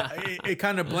regard. It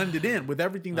kind of blended in with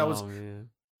everything that was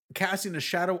casting a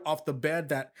shadow off the bed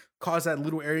that caused that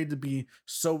little area to be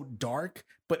so dark,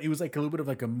 but it was like a little bit of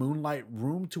like a moonlight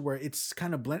room to where it's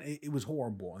kind of blend. It was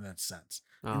horrible in that sense.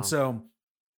 And so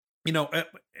you know,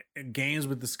 games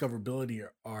with discoverability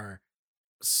are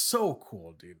so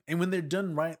cool, dude. And when they're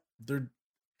done right,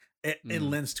 it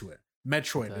lends to it.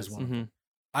 Metroid is one of them.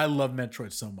 I love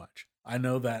Metroid so much. I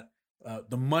know that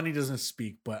the money doesn't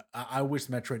speak, but I wish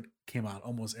Metroid came out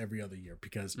almost every other year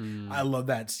because I love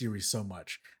that series so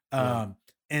much. And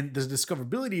the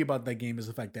discoverability about that game is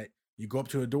the fact that you go up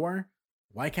to a door.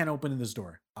 Why can't I open this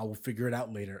door? I will figure it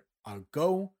out later. I'll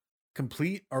go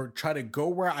complete or try to go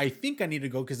where I think I need to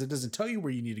go because it doesn't tell you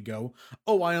where you need to go.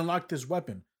 Oh, I unlocked this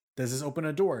weapon. Does this open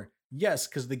a door? Yes,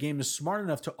 because the game is smart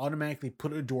enough to automatically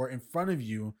put a door in front of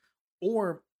you,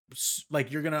 or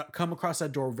like you're gonna come across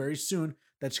that door very soon.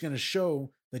 That's gonna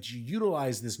show that you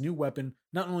utilize this new weapon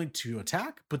not only to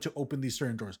attack but to open these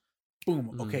certain doors.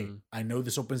 Boom. Okay, I know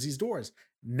this opens these doors.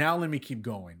 Now let me keep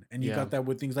going. And you got that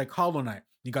with things like Hollow Knight.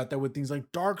 You got that with things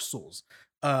like Dark Souls.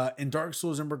 In Dark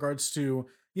Souls, in regards to,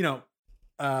 you know,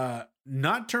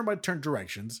 not turn by turn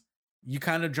directions, you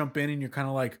kind of jump in and you're kind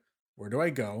of like, where do I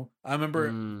go? I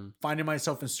remember finding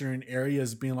myself in certain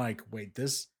areas being like, wait,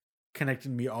 this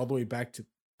connected me all the way back to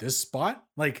this spot.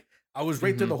 Like I was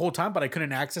right there the whole time, but I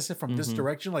couldn't access it from this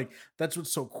direction. Like that's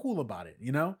what's so cool about it,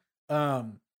 you know?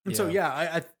 So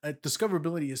I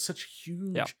discoverability is such a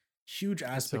huge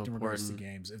aspect in regards to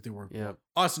games if they work well.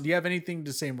 Austin, do you have anything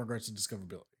to say in regards to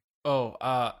discoverability?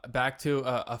 Back to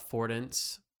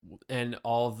affordance and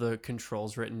all the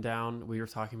controls written down. We were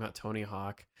talking about Tony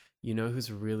Hawk. You know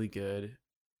who's really good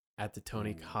at the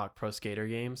Tony Hawk Pro Skater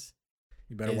games?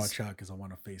 You better watch out because I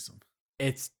want to face him.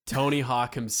 It's Tony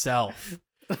Hawk himself.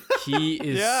 He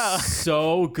is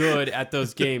so good at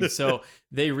those games. So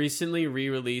they recently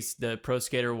re-released the Pro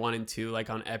Skater 1 and 2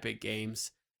 like on Epic Games,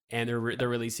 and they're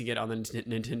releasing it on the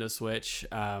Nintendo Switch.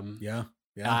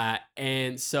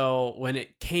 And so when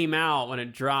it came out, when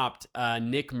it dropped,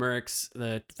 Nick Merckx,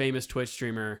 the famous Twitch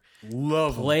streamer,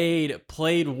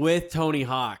 played with Tony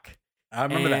Hawk. I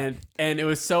remember that. And it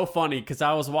was so funny because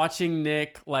I was watching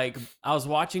Nick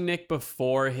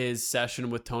before his session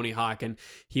with Tony Hawk, and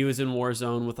he was in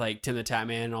Warzone with like Tim the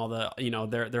Tatman and all the, you know,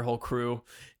 their whole crew.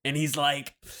 And he's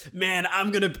like, man,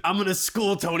 I'm gonna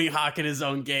school Tony Hawk in his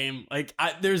own game. Like,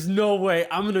 there's no way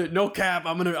I'm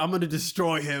gonna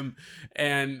destroy him.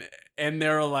 And they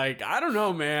were like, I don't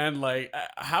know, man. Like,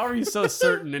 how are you so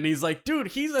certain? And he's like, dude,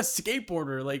 he's a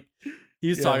skateboarder. Like,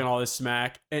 he's talking all this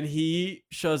smack, and he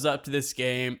shows up to this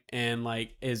game and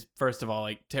like is first of all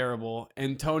like terrible,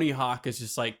 and Tony Hawk is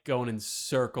just like going in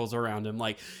circles around him,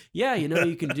 like, yeah, you know,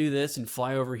 you can do this and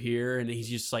fly over here, and he's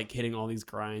just like hitting all these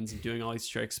grinds and doing all these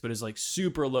tricks, but is like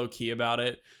super low key about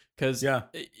it because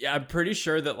I'm pretty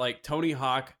sure that like Tony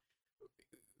Hawk,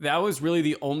 that was really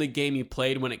the only game he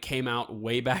played when it came out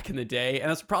way back in the day. And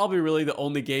that's probably really the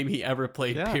only game he ever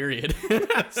played, period.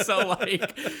 So,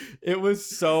 like, it was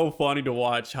so funny to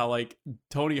watch how, like,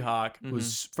 Tony Hawk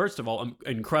was, first of all,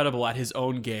 incredible at his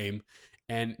own game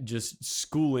and just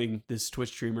schooling this Twitch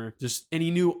streamer. And he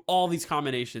knew all these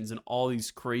combinations and all these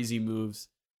crazy moves.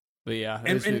 But yeah,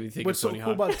 and what's so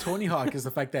cool about Tony Hawk is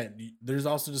the fact that there's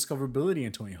also discoverability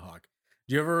in Tony Hawk.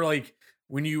 Do you ever, like,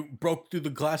 when you broke through the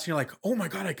glass and you're like, oh my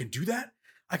God, I can do that?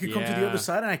 I can come to the other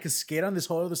side and I can skate on this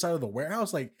whole other side of the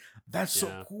warehouse? Like, that's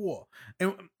so cool.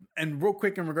 And real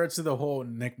quick, in regards to the whole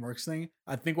Nick Merckx thing,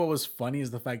 I think what was funny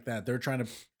is the fact that they're trying to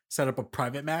set up a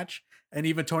private match. And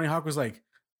even Tony Hawk was like,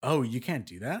 oh, you can't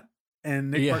do that?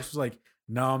 And Nick Merckx was like,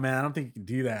 no, man, I don't think you can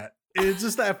do that. It's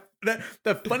just that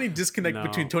funny disconnect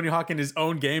between Tony Hawk and his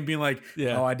own game, being like,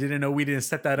 oh, I didn't know we didn't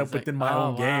set that up within my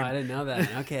own game. I didn't know that.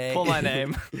 Okay. Pull my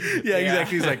name.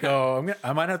 Exactly. He's like, oh,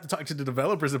 I might have to talk to the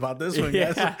developers about this one,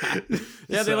 guys.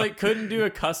 They like couldn't do a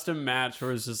custom match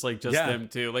where it's just like them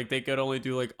two. Like they could only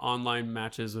do like online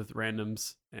matches with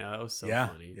randoms. Yeah, that was so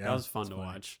funny. That was fun to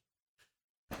watch.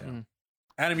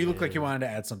 Adam, you look like you wanted to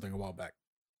add something a while back.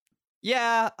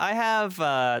 Yeah, I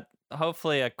have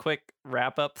hopefully a quick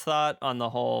wrap-up thought on the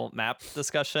whole map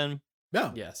discussion.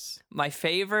 Yes. My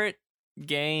favorite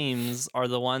games are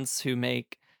the ones who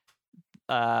make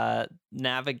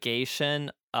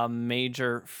navigation a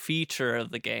major feature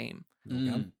of the game.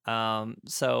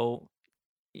 So,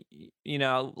 you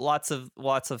know, lots of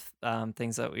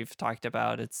things that we've talked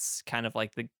about. It's kind of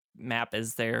like the map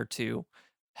is there to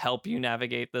help you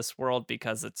navigate this world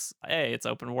because it's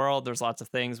open world. There's lots of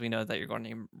things. We know that you're going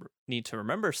to need to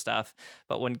remember stuff.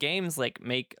 But when games like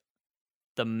make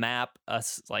the map a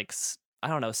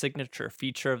signature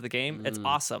feature of the game, it's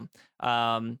awesome.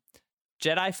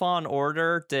 Jedi Fallen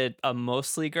Order did a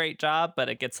mostly great job, but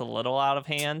it gets a little out of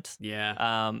hand.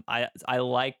 I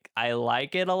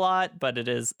like it a lot, but it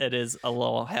is a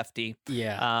little hefty.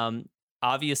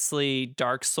 Obviously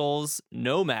Dark Souls,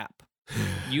 no map.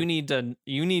 you need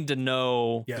to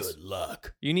know. Yes. Good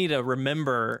luck. You need to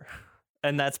remember,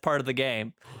 and that's part of the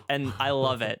game. And I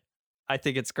love it. I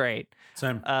think it's great.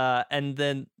 Same. And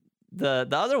then the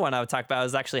other one I would talk about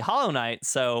is actually Hollow Knight.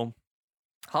 So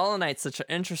Hollow Knight's such an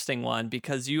interesting one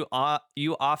because you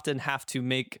often have to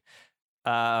make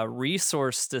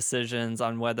resource decisions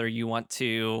on whether you want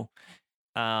to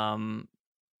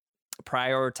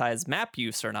prioritize map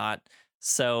use or not.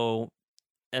 So,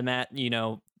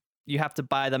 you have to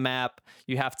buy the map.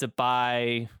 You have to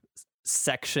buy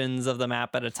sections of the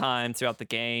map at a time throughout the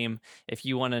game. If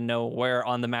you want to know where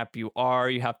on the map you are,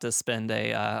 you have to spend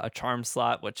a charm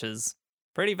slot, which is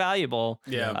pretty valuable.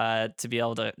 To be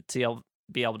able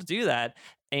to do that.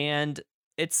 And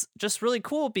it's just really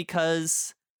cool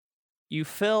because you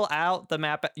fill out the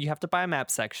map. You have to buy a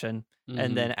map section,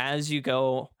 and then as you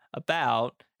go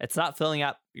about, it's not filling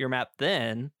out your map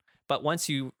then, but once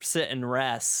you sit and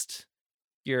rest,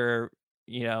 your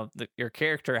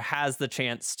character has the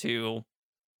chance to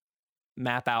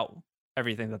map out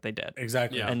everything that they did.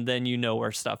 Exactly. Yeah. And then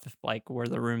where stuff, like where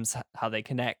the rooms, how they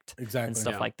connect Exactly. and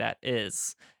stuff Yeah. like that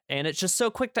is. And it's just so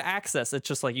quick to access. It's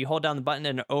just like you hold down the button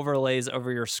and it overlays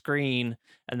over your screen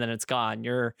and then it's gone.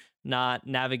 You're not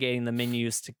navigating the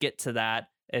menus to get to that.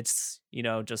 It's,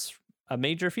 just a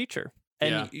major feature.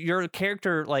 And your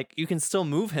character, like, you can still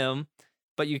move him,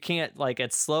 but you can't, like,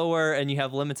 it's slower and you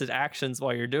have limited actions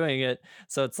while you're doing it.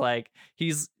 So it's like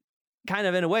he's kind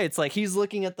of, in a way, it's like he's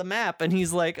looking at the map and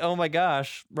he's like, oh my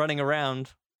gosh, running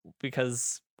around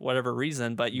because whatever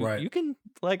reason. But you can,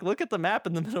 like, look at the map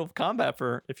in the middle of combat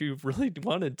for if you really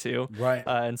wanted to, Right.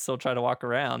 And still try to walk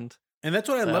around. And that's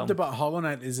what I loved about Hollow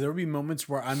Knight is there'll be moments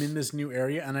where I'm in this new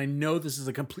area and I know this is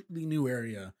a completely new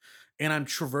area and I'm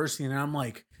traversing and I'm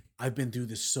like, I've been through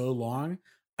this so long.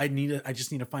 I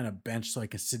just need to find a bench so I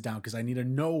can sit down because I need to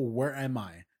know where am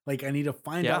I. Like, I need to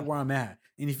find out where I'm at.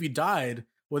 And if you died,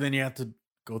 well, then you have to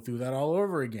go through that all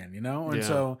over again, And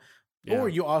so, or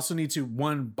you also need to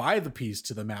buy the piece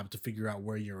to the map to figure out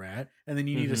where you're at. And then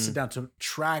you need to sit down to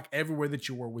track everywhere that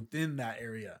you were within that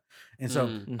area. And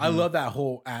so I love that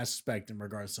whole aspect in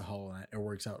regards to Hollow Knight. It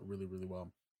works out really, really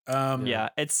well.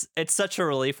 It's such a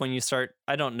relief when you start.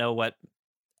 I don't know what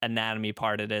anatomy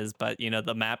part it is, but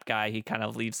the map guy, he kind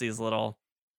of leaves these little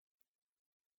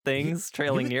things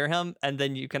trailing near him, and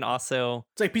then you can also,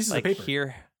 it's like pieces of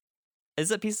paper. Is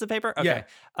it pieces of paper? Okay.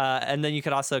 And then you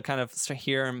could also kind of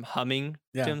hear him humming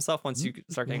to himself once you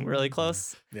start getting really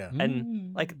close. Yeah.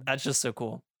 And like that's just so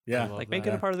cool. Yeah. Like make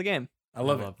it a part of the game. I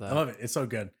love it. I love it. It's so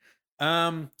good.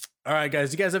 All right,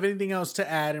 guys. Do you guys have anything else to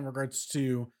add in regards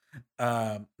to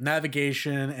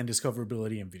navigation and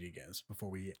discoverability in video games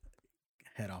before we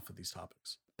head off of these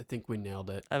topics? I think we nailed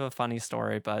it. I have a funny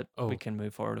story, but we can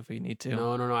move forward if we need to.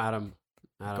 No, Adam.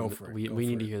 Go for it. We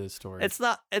need to hear this story. It's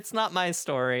not my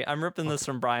story. I'm ripping this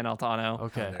from Brian Altano.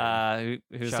 Okay.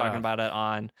 Who's talking about it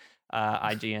on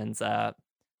IGN's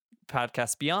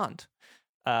podcast Beyond.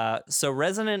 So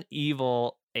Resident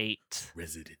Evil 8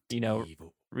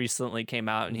 recently came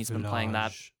out, and he's been playing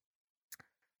that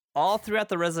all throughout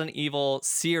the Resident Evil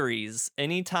series.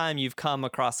 Anytime you've come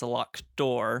across a locked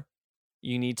door,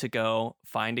 you need to go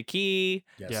find a key,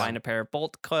 find a pair of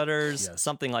bolt cutters,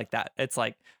 something like that. It's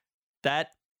like that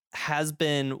has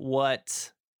been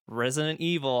what Resident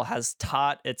Evil has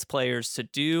taught its players to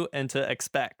do and to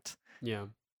expect. Yeah.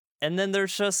 And then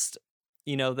there's just,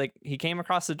 he came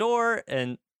across the door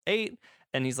in 8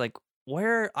 and he's like,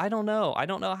 where? I don't know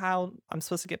how I'm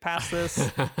supposed to get past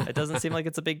this. It doesn't seem like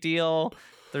it's a big deal.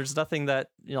 There's nothing that,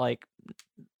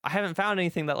 I haven't found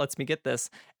anything that lets me get this.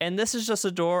 And this is just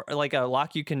a door, like a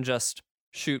lock you can just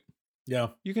shoot. Yeah.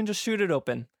 You can just shoot it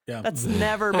open. Yeah. That's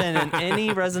never been in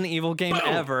any Resident Evil game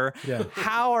ever. Yeah.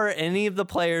 How are any of the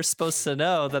players supposed to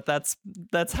know that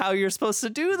that's how you're supposed to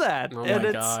do that? Oh and my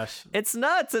it's gosh. it's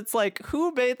nuts. It's like,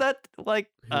 who made that? Like,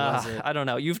 was it? I don't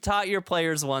know. You've taught your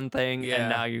players one thing, Yeah. and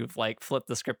now you've like flipped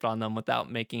the script on them without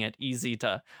making it easy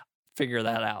to figure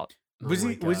that out. Was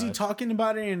he talking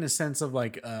about it in a sense of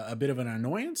like a bit of an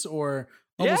annoyance or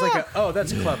almost like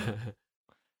that's clever?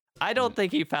 I don't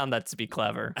think he found that to be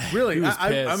clever. Really? He was I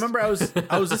pissed. remember I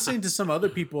was listening to some other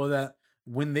people that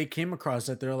when they came across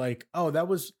it, they're like, oh, that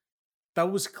was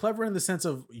clever in the sense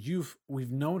of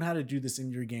we've known how to do this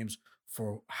in your games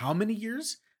for how many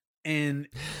years? And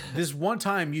this one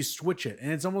time you switch it.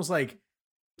 And it's almost like,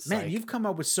 man, you've come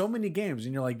up with so many games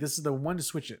and you're like, this is the one to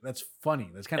switch it. That's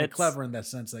funny. That's kind of clever in that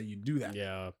sense that you do that.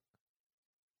 Yeah.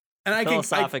 And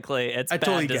philosophically, it's I bad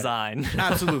totally get it. design.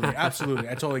 Absolutely. I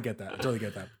totally get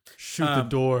that. Shoot the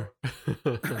door.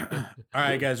 All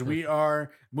right, guys, we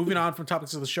are moving on from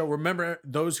topics of the show. Remember,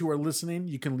 those who are listening,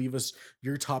 you can leave us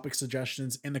your topic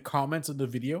suggestions in the comments of the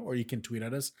video, or you can tweet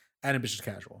at us at Ambitious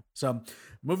Casual. So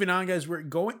moving on, guys, we're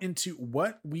going into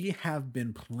what we have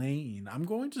been playing. I'm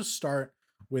going to start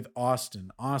with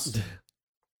Austin. Austin,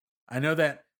 I know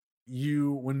that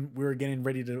when we were getting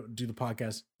ready to do the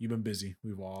podcast, you've been busy.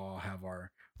 We all have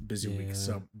our busy weeks.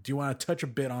 So do you want to touch a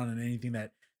bit on anything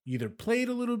that you either played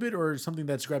a little bit or something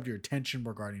that's grabbed your attention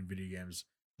regarding video games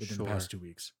within the past 2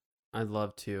 weeks? I'd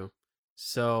love to.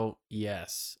 So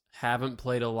yes, haven't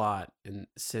played a lot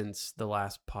since the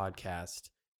last podcast.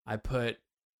 I put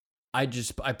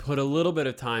a little bit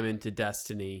of time into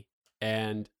Destiny,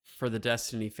 and for the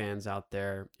Destiny fans out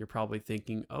there, you're probably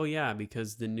thinking, oh yeah,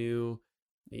 because the new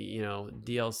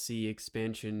DLC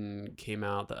expansion came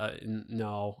out.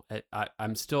 No,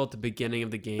 I'm still at the beginning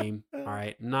of the game. All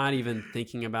right, not even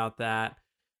thinking about that.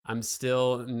 I'm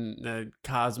still in the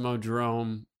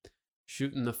Cosmodrome,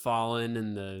 shooting the Fallen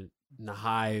and the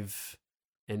Hive,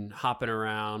 and hopping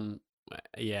around.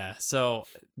 Yeah, so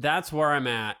that's where I'm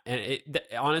at. And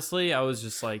honestly, I was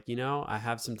just like, I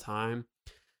have some time.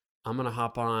 I'm gonna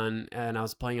hop on, and I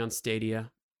was playing on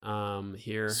Stadia.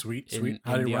 Here, sweet. in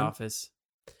the office.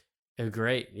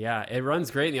 Great. Yeah, it runs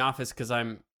great in the office because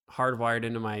I'm hardwired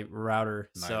into my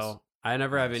router. Nice. So I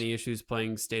never have any issues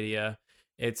playing Stadia.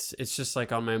 It's just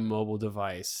like on my mobile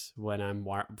device when I'm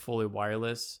fully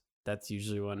wireless. That's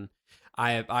usually when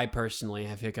I personally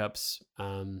have hiccups.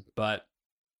 But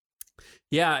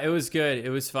yeah, it was good.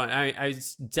 It was fun.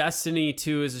 Destiny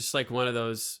 2 is just like one of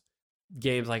those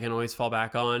games I can always fall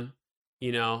back on.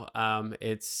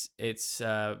 It's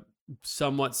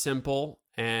somewhat simple.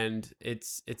 And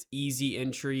it's easy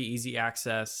entry, easy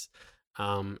access,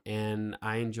 and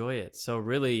I enjoy it. So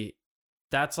really,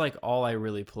 that's like all I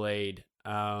really played.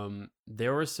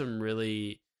 There's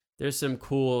some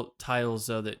cool titles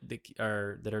though that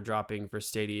are dropping for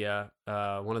Stadia.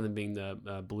 One of them being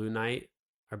the Blue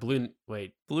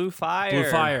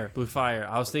Fire.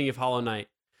 I was thinking of Hollow Knight.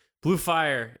 Blue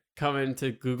Fire coming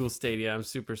to Google Stadia. I'm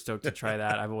super stoked to try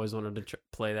that. I've always wanted to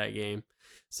play that game.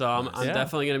 So I'm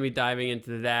definitely going to be diving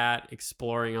into that,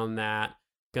 exploring on that.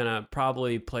 Gonna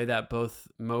probably play that both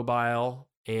mobile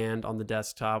and on the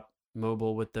desktop,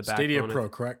 mobile with the backbone. Stadia Pro,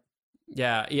 correct?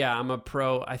 Yeah, I'm a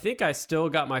pro. I think I still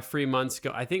got my free months.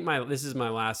 I think this is my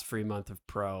last free month of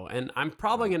Pro, and I'm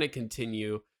probably going to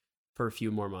continue for a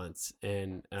few more months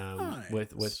and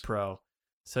with Pro.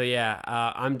 So yeah,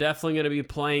 I'm definitely going to be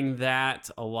playing that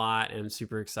a lot, and I'm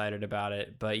super excited about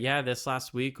it. But yeah, this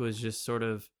last week was just sort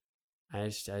of. I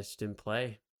just didn't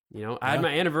play. I had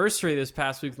my anniversary this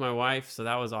past week with my wife, so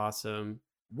that was awesome.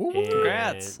 Woo!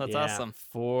 Congrats. That's awesome.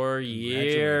 4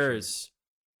 years.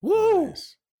 Woo!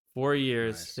 Nice. 4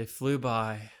 years. Nice. They flew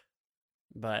by.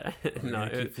 But no,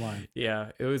 keep flying.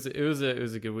 Yeah, it was a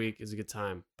good week. It was a good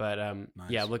time. But Nice.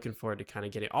 Yeah, looking forward to kind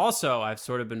of getting. Also, I've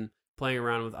sort of been playing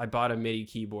around with. I bought a MIDI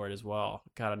keyboard as well.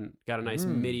 Got a nice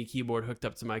MIDI keyboard hooked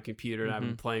up to my computer, and I've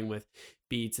been playing with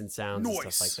beats and sounds and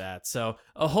stuff like that. So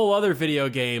a whole other video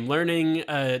game, learning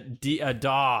a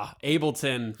DAW,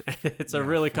 Ableton. It's a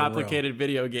really complicated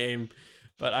video game,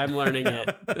 but I'm learning it.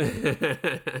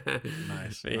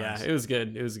 Nice. But yeah, it was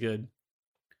good. It was good.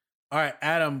 All right,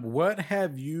 Adam, what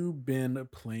have you been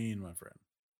playing, my friend?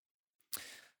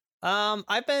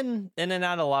 I've been in and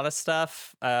out a lot of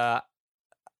stuff.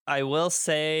 I will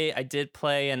say I did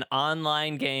play an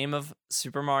online game of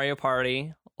Super Mario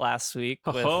Party last week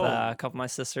with a couple of my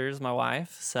sisters, my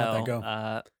wife. So How'd that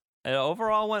go? It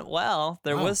overall went well.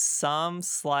 There was some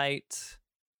slight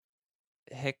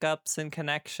hiccups in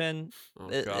connection.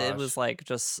 It was like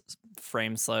just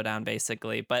frame slowdown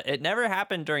basically, but it never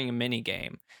happened during a mini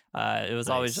game. It was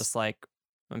always just like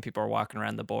when people are walking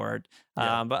around the board.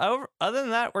 But other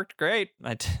than that, it worked great.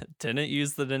 I didn't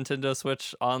use the Nintendo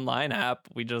Switch online app.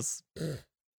 We just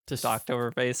talked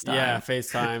over FaceTime. Yeah,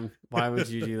 FaceTime. Why would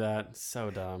you do that?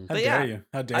 So dumb. How dare you?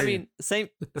 How dare you? I mean,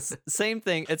 same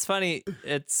thing. It's funny.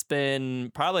 It's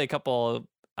been probably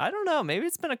I don't know, maybe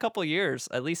it's been a couple years,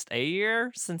 at least a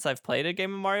year since I've played a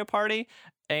game of Mario Party.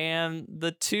 And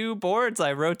the two boards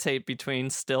I rotate between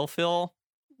still feel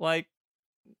like,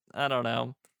 I don't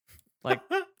know, like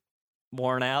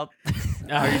worn out.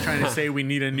 Are you trying to say we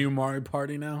need a new Mario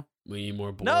Party now? We need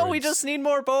more boards. No, we just need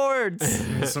more boards.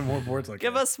 Some more boards like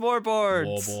Give that. us more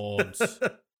boards. More boards.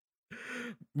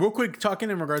 Real quick, talking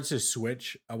in regards to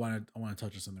Switch, I want to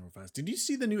touch on something real fast. Did you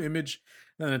see the new image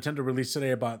that Nintendo released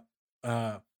today about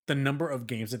the number of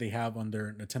games that they have on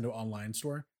their Nintendo Online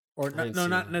store? Or not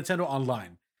Nintendo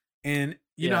Online. And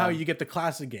you know how Yeah. you get the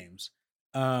classic games.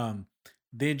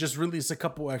 They just released a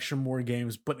couple extra more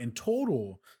games, but in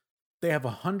total, they have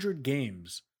 100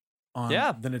 games on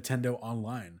Yeah. the Nintendo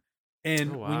Online.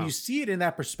 And Oh, when wow. you see it in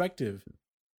that perspective,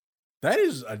 that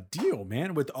is a deal,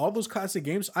 man. With all those classic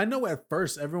games, I know at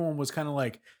first everyone was kind of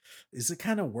like, is it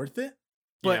kind of worth it?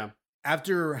 But Yeah.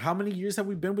 after how many years have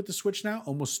we been with the Switch now?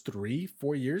 Almost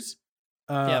 3-4 years.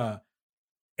 Yep.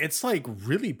 It's like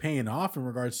really paying off in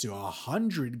regards to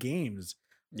 100 games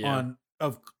Yeah.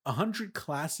 of 100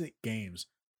 classic games,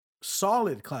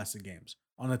 solid classic games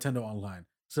on Nintendo Online.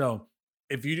 So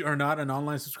if you are not an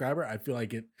online subscriber, I feel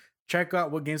like check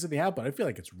out what games that they have, but I feel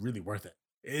like it's really worth it.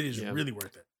 It is Yeah. really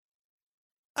worth it.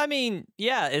 I mean,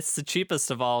 yeah, it's the cheapest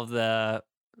of all of the.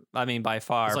 I mean, by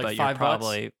far, It's like but you're $5?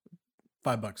 probably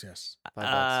 $5, yes.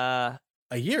 $5.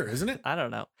 A year, isn't it? I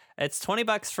don't know. It's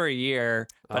 $20 for a year,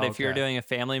 but Oh, if you're okay. doing a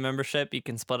family membership, you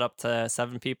can split up to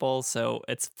 7 people. So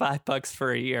it's $5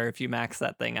 for a year if you max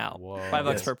that thing out. Whoa.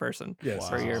 $5 Yes. per person Yes.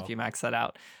 per year Wow. if you max that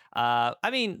out. I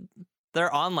mean,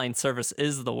 their online service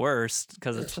is the worst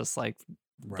because it's just like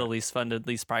the least funded,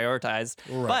 least prioritized.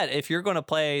 Right. But if you're going to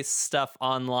play stuff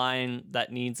online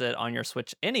that needs it on your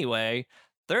Switch anyway,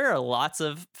 there are lots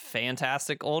of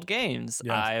fantastic old games.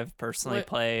 Yes. I have personally What-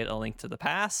 played A Link to the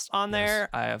Past on there. Yes.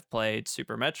 I have played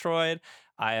Super Metroid.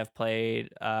 I have played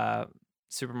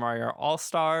Super Mario All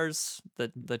Stars,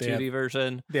 the They 2D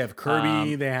version. They have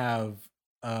Kirby. They have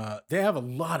a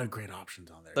lot of great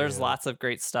options on there. There's Yeah. lots of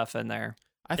great stuff in there.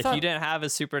 I If thought you didn't have a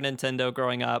Super Nintendo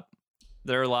growing up,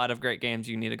 there are a lot of great games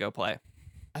you need to go play.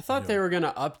 they Yeah. were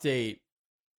gonna update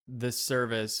this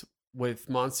service with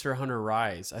Monster Hunter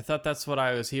Rise. I thought that's what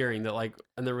I was hearing, that like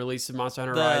in the release of Monster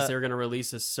Hunter Rise, they were gonna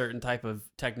release a certain type of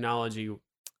technology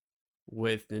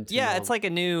with Nintendo. Yeah, it's like a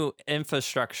new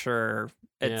infrastructure.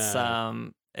 It's Yeah.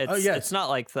 it's yes. it's not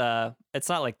like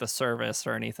the service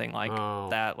or anything like Oh.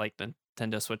 that, like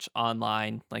Nintendo Switch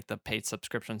Online, like the paid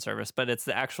subscription service, but it's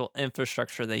the actual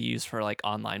infrastructure they use for like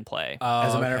online play.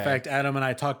 As a Oh, matter of okay. fact, Adam and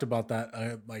I talked about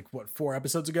that like 4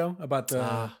 episodes ago about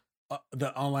the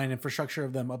online infrastructure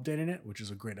of them updating it, which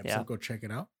is a great episode. Yeah. Go check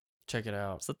it out. check it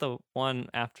out. Is that the one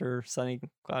after Sunny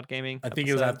Cloud Gaming? I think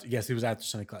it was episode? after. Yes, it was after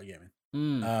Sunny Cloud Gaming.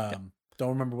 Mm, Don't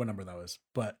remember what number that was,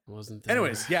 but wasn't there.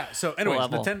 anyways, yeah. So anyways,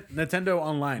 Level. Nintendo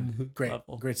Online, great,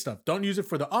 Level. great stuff. Don't use it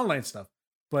for the online stuff,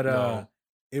 but No.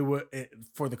 it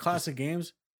for the classic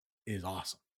games is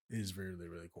awesome. It is really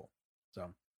really cool.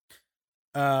 So,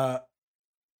 all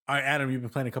right, Adam, you've been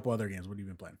playing a couple other games. What have you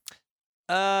been playing?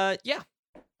 Yeah.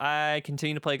 I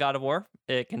continue to play God of War.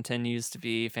 It continues to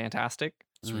be fantastic.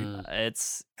 Sweet.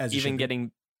 It's As it should even be.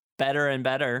 getting better and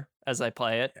better as I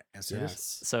play it. Yes, it is.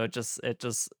 Yes. So it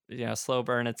just slow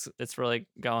burn. It's really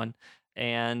going,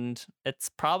 and it's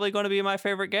probably going to be my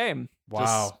favorite game. Wow.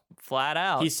 Just flat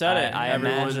out. He said it. I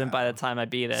Everyone- imagine by the time I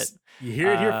beat it, You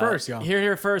hear it here Uh, first, y'all.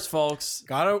 Here first, folks.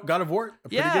 God of War, a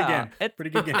pretty good yeah, game. Pretty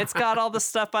good game. It's got all the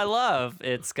stuff I love.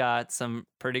 It's got some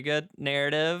pretty good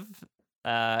narrative.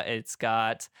 It's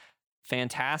got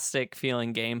fantastic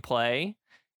feeling gameplay.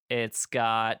 It's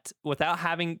got, without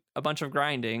having a bunch of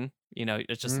grinding,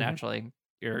 it's just Mhm. naturally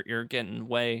you're getting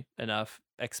way enough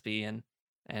XP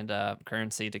and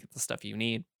currency to get the stuff you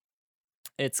need.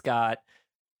 It's got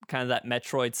kind of that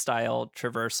Metroid style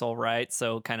traversal, right?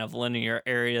 So kind of linear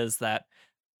areas that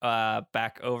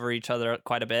back over each other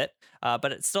quite a bit,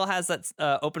 but it still has that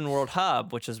open world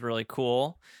hub, which is really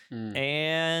cool. Mm.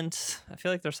 And I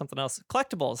feel like there's something else.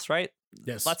 Collectibles, right?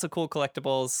 Yes. Lots of cool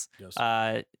collectibles. Yes.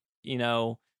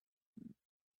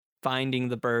 Finding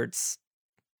the birds.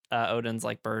 Odin's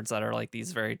like birds that are like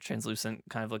these very translucent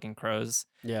kind of looking crows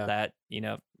Yeah. that,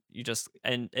 you just,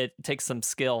 and it takes some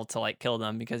skill to like kill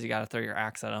them because you got to throw your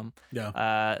axe at them.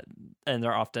 Yeah. And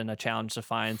they're often a challenge to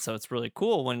find. So it's really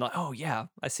cool when like, oh yeah,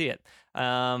 I see it.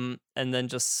 And then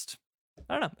just,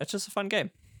 I don't know. It's just a fun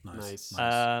game. Nice.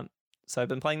 So I've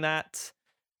been playing that.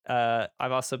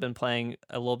 I've also been playing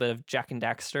a little bit of Jack and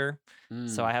Daxter. Mm.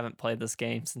 So I haven't played this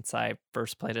game since I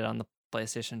first played it on the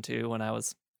PlayStation 2 when I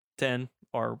was 10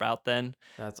 or about then.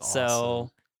 That's So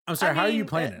awesome. I'm sorry. I How are you mean,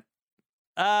 playing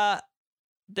it?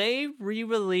 they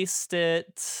re-released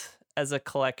it as a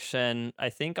collection, I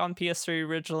think on PS3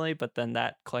 originally, but then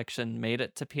that collection made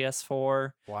it to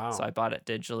PS4. Wow. So I bought it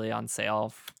digitally on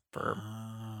sale for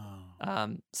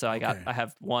Oh. so I Okay.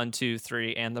 have 1, 2,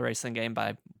 3 and the racing game, but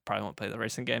I probably won't play the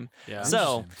racing game. yeah.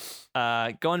 So-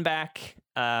 Interesting. Going back,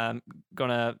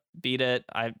 gonna beat it.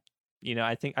 I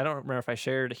think I don't remember if I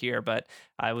shared here, but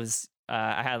I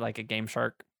had like a Game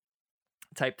Shark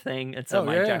type thing, and so Oh,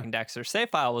 my yeah, Jack yeah. and Daxter save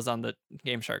file was on the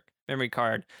Game Shark memory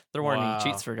card. There weren't Wow. any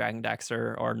cheats for Jack and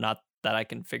Daxter, or not that I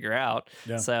can figure out.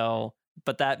 Yeah. So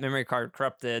but that memory card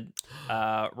corrupted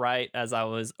right as I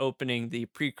was opening the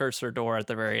precursor door at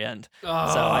the very end. So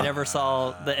I never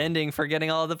saw the ending for getting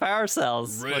all of the power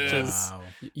cells, which is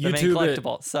the main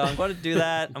collectible. So I'm going to do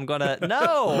that. I'm going to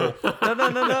no.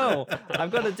 I'm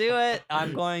going to do it.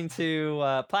 I'm going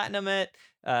to platinum it.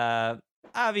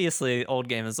 Obviously, old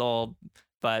game is old,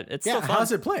 but it's still fun.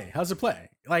 How's it play?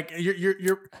 Like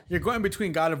you're going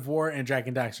between God of War and Jak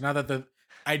and Daxter. Not that they're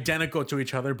identical to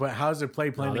each other, but how's it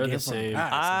playing the game from the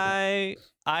past?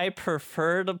 I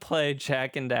prefer to play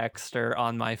Jak and Daxter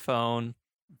on my phone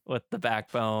with the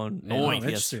Backbone and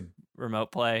PS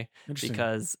Remote Play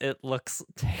because it looks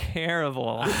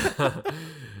terrible.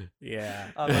 Yeah.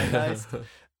 On my nice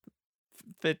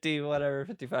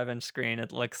 55-inch screen,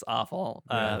 it looks awful.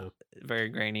 Very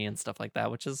grainy and stuff like that,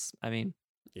 which is, I mean,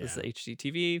 it's the HD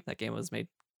TV. That game was made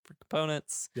for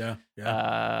components. Yeah.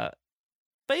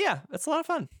 But yeah, it's a lot of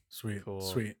fun. Sweet.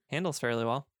 Handles fairly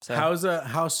well. So how's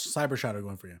Cyber Shadow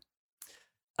going for you?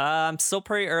 I'm still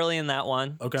pretty early in that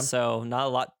one. Okay. So not a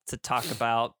lot to talk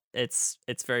about. It's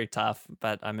very tough,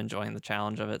 but I'm enjoying the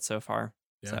challenge of it so far.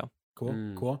 Yeah. So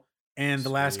cool. And the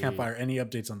last campfire, any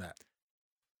updates on that?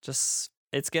 Just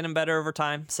it's getting better over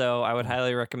time. So I would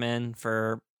highly recommend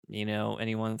for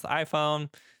anyone with iPhone.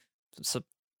 So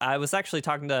I was actually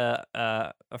talking to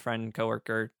a friend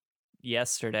coworker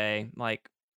yesterday. Like,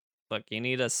 look, you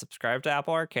need to subscribe to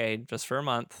Apple Arcade just for a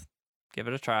month. Give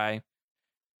it a try.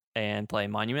 And play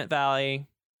Monument Valley,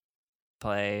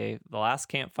 play The Last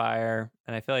Campfire,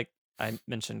 and I feel like I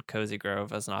mentioned Cozy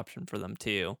Grove as an option for them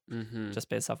too, just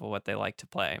based off of what they like to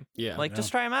play. Yeah,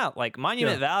 just try them out. Like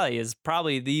Monument Valley is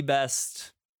probably the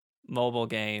best mobile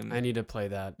game. I need to play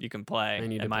that. You can play,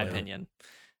 in my opinion.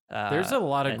 There's a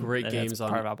lot of great games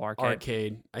on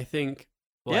arcade. I think,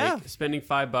 spending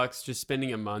 $5, just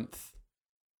spending a month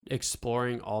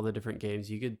exploring all the different games,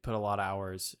 you could put a lot of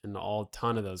hours in a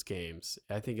ton of those games.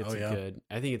 I think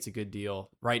it's a good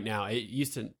deal right now. It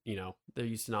used to, there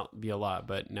used to not be a lot,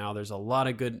 but now there's a lot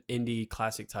of good indie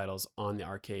classic titles on the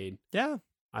arcade. Yeah,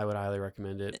 I would highly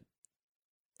recommend it.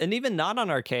 And even not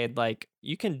on arcade, like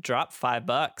you can drop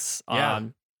 $5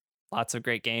 on lots of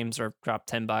great games, or drop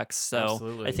 $10. So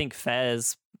absolutely. I think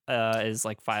Fez is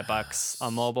like $5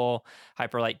 on mobile.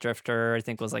 Hyper Light Drifter I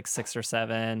think was like 6 or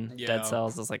 7. Dead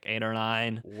Cells is like 8 or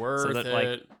 9. Worth it.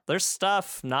 Like, there's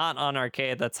stuff not on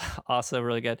arcade that's also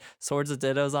really good. Swords of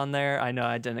Ditto's on there. I know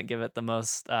I didn't give it the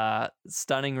most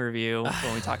stunning review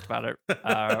when we talked about it,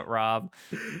 Rob.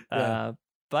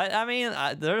 But I mean,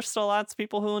 there's still lots of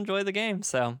people who enjoy the game.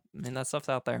 So I mean, that stuff's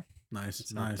out there.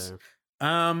 Nice.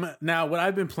 Now what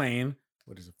I've been playing.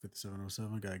 What is it?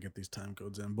 5707. Gotta get these time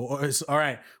codes in, boys. All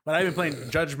right. What I've been playing,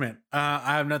 Judgment.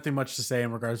 I have nothing much to say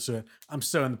in regards to it. I'm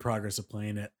still in the progress of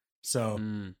playing it, so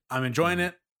I'm enjoying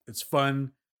it. It's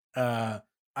fun.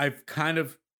 I've kind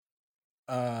of,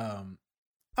 I'm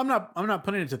not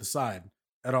putting it to the side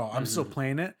at all. I'm still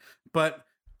playing it, but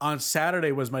on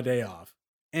Saturday was my day off,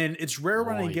 and it's rare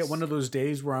when I get one of those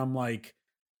days where I'm like,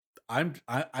 I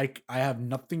have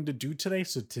nothing to do today,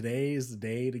 so today is the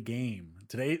day to game.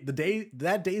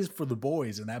 That day is for the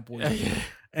boys and that boy.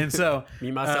 And so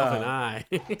me, myself, and I.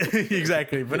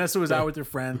 Exactly. Vanessa was out with her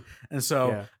friend, and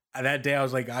so that day I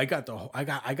was like, I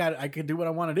can do what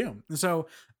I want to do. And so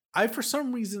for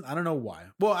some reason, I don't know why.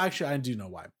 Well, actually, I do know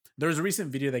why. There was a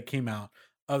recent video that came out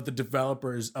of the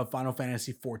developers of Final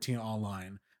Fantasy 14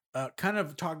 Online, kind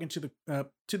of talking to the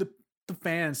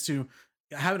fans, to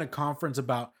having a conference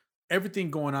about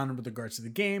everything going on with regards to the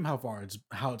game,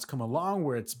 how it's come along,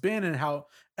 where it's been, and how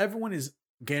everyone is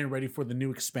getting ready for the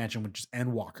new expansion, which is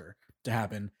Endwalker, to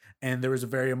happen. And there was a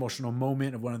very emotional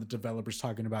moment of one of the developers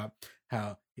talking about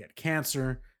how he had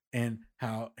cancer and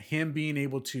how him being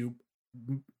able to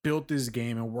build this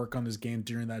game and work on this game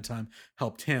during that time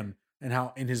helped him, and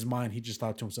how in his mind he just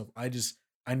thought to himself, I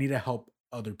need to help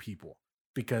other people,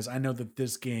 because I know that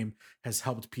this game has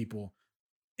helped people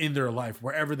in their life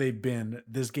wherever they've been.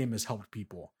 This game has helped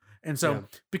people. And so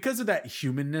because of that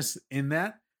humanness in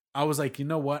that, I was like, you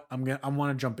know what, I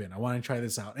want to jump in. I want to try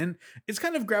this out. And it's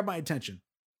kind of grabbed my attention.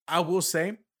 I will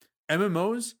say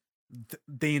MMOs,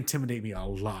 they intimidate me a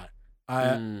lot.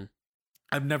 I've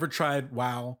never tried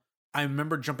WoW. I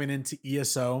remember jumping into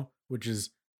ESO, which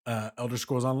is Elder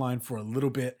Scrolls Online, for a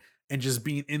little bit, and just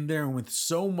being in there, and with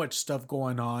so much stuff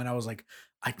going on, I was like,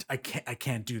 I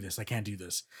can't do this. I can't do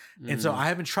this. And so I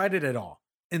haven't tried it at all.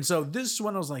 And so this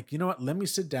one, I was like, you know what? Let me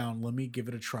sit down. Let me give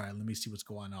it a try. Let me see what's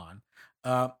going on.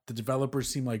 The developers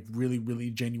seem like really, really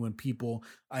genuine people.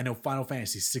 I know Final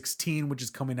Fantasy 16, which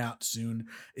is coming out soon,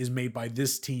 is made by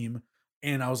this team.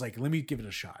 And I was like, let me give it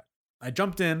a shot. I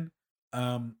jumped in,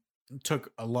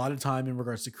 took a lot of time in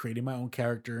regards to creating my own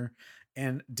character.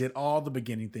 and did all the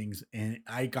beginning things, and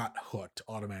I got hooked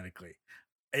automatically.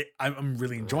 I'm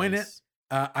really enjoying it.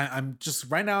 I'm just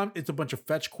right now, it's a bunch of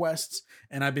fetch quests,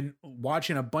 and I've been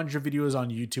watching a bunch of videos on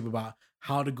YouTube about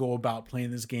how to go about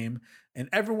playing this game. And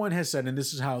everyone has said, and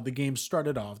this is how the game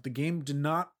started off, the game did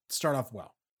not start off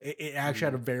well. It actually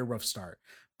had a very rough start.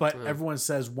 But everyone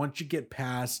says once you get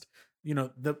past,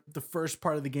 the first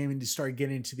part of the game and you start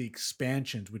getting into the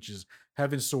expansions, which is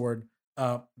Heaven's Sword,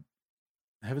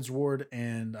 Heaven's Ward,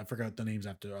 and I forgot the names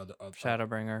after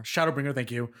Shadowbringer. Shadowbringer,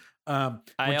 thank you. Once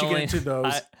you get into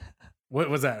those, what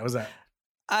was that?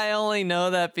 I only know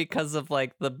that because of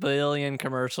like the billion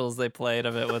commercials they played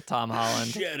of it with Tom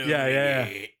Holland. Yeah.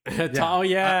 Tom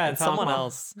someone Holland.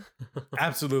 else.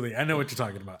 Absolutely, I know what you're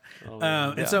talking about.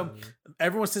 And so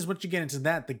everyone says once you get into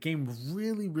that, the game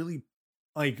really, really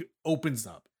like opens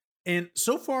up. And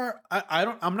so far,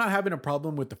 I'm not having a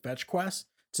problem with the fetch quest.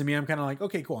 To me, I'm kind of like,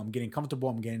 okay, cool. I'm getting comfortable.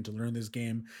 I'm getting to learn this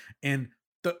game, and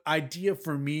the idea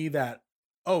for me that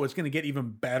it's going to get even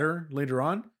better later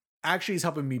on actually is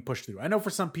helping me push through. I know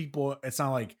for some people, it's not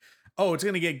like, it's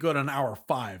going to get good on hour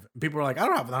 5. People are like, I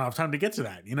don't have enough time to get to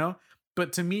that,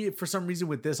 But to me, for some reason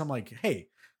with this, I'm like, hey,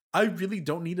 I really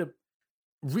don't need to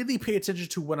really pay attention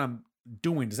to what I'm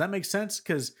doing. Does that make sense?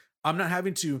 Because I'm not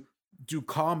having to do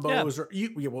combos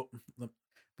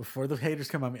before the haters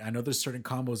come at me, I know there's certain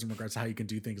combos in regards to how you can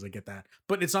do things. I get that,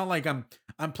 but it's not like I'm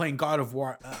playing God of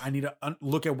War. I need to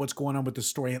look at what's going on with the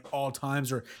story at all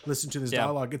times or listen to this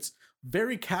dialogue. It's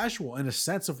very casual in a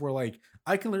sense of where like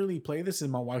I can literally play this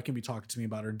and my wife can be talking to me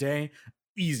about her day.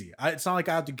 Easy. It's not like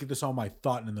I have to give this all my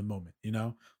thought in the moment,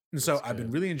 And so I've been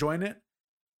really enjoying it.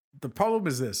 The problem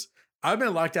is this: I've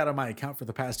been locked out of my account for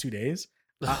the past 2 days.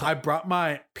 I brought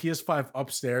my PS5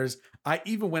 upstairs. I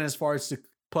even went as far as to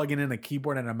plugging in a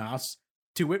keyboard and a mouse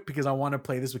to it because I want to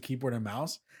play this with keyboard and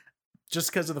mouse,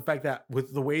 just because of the fact that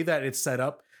with the way that it's set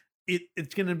up,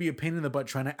 it's going to be a pain in the butt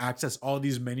trying to access all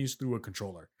these menus through a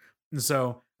controller. And so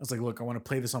I was like, look, I want to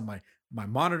play this on my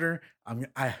monitor.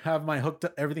 I have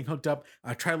everything hooked up.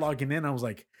 I tried logging in. I was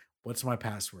like, what's my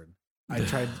password? I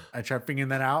tried figuring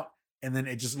that out, and then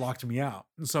it just locked me out.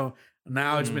 And so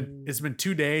now it's been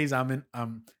 2 days. I'm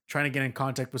trying to get in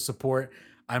contact with support.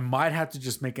 I might have to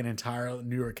just make an entire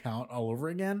new account all over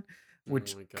again,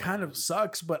 which kind of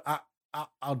sucks, but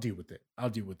I'll deal with it.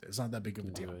 It's not that big of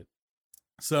a deal.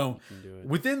 So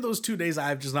within those 2 days,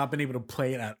 I've just not been able to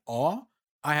play it at all.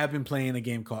 I have been playing a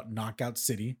game called Knockout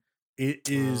City. It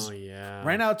is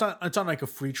right now. It's on like a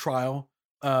free trial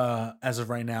as of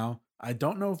right now. I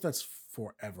don't know if that's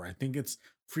forever. I think it's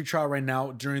free trial right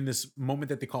now during this moment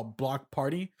that they call Block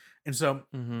Party, and so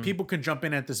people can jump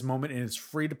in at this moment, and it's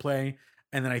free to play.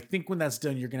 And then I think when that's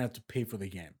done, you're gonna have to pay for the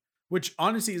game, which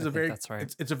honestly is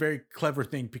it's a very clever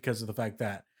thing because of the fact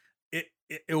that it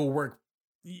will work.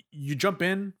 You jump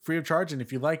in free of charge, and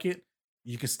if you like it,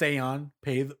 you can stay on,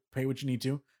 pay what you need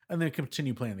to, and then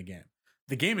continue playing the game.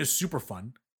 The game is super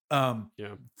fun.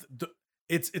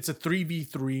 It's a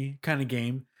 3v3 kind of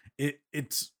game.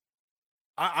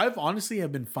 I've honestly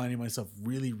have been finding myself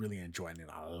really, really enjoying it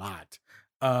a lot.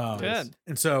 Good.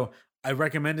 And so I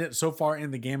recommend it. So far in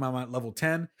the game, I'm at level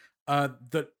 10.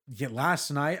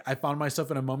 Last night I found myself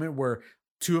in a moment where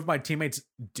 2 of my teammates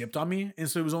dipped on me, and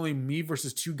so it was only me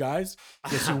versus 2 guys.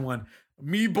 Guess who won?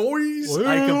 Me, boys.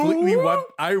 I completely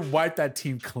wiped that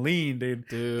team clean,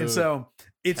 dude. And so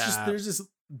it's just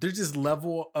there's this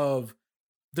level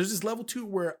 2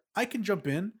 where I can jump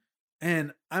in,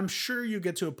 and I'm sure you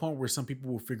get to a point where some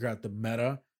people will figure out the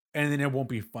meta, and then it won't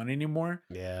be fun anymore.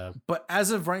 Yeah. But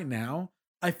as of right now,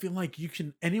 I feel like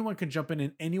anyone can jump in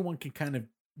and anyone can kind of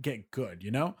get good,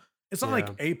 It's not like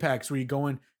Apex where you go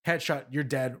in, headshot, you're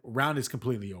dead, round is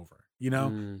completely over,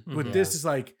 But this is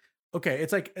like, okay,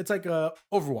 it's like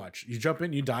Overwatch. You jump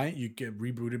in, you die, you get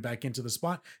rebooted back into the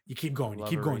spot, you keep going, you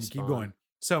keep going.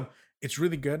 So it's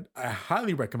really good. I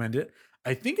highly recommend it.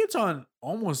 I think it's on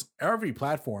almost every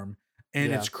platform,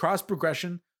 and it's cross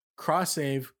progression, cross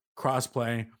save, cross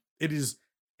play. It is,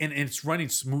 and it's running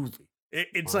smoothly.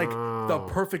 It's like the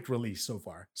perfect release so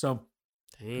far. So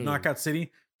Knockout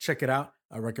City, check it out.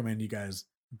 I recommend you guys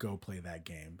go play that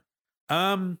game.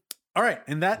 All right.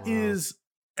 And that is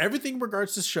everything in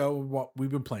regards to the show, what we've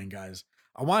been playing, guys.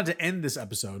 I wanted to end this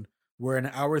episode. We're in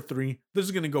hour 3. This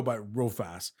is going to go by real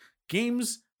fast.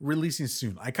 Games releasing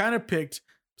soon. I kind of picked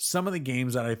some of the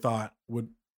games that I thought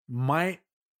might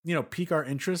pique our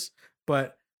interest,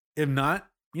 but if not,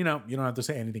 you don't have to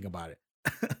say anything about it.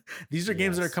 These are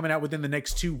games that are coming out within the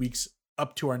next 2 weeks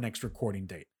up to our next recording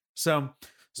date. So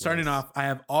starting off, I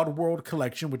have Oddworld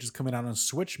Collection, which is coming out on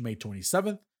Switch May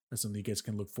 27th. That's something you guys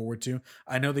can look forward to.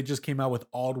 I know they just came out with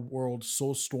Oddworld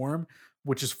Soulstorm,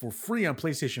 which is for free on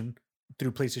PlayStation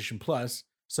through PlayStation Plus.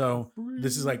 So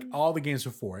this is like all the games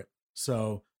before it.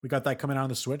 So we got that coming out on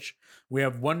the Switch. We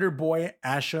have Wonder Boy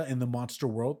Asha in the Monster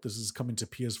World. This is coming to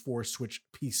PS4, Switch,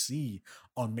 PC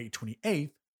on May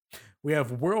 28th. We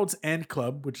have World's End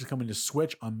Club, which is coming to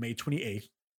Switch on May 28th.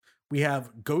 We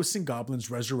have Ghosts and Goblins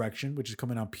Resurrection, which is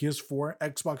coming on PS4,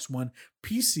 Xbox One,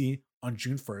 PC on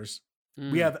June 1st.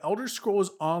 We have Elder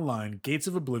Scrolls Online Gates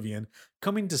of Oblivion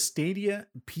coming to Stadia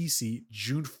PC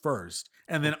June 1st.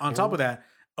 And then on top of that,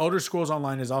 Elder Scrolls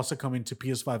Online is also coming to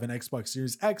PS5 and Xbox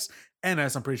Series X and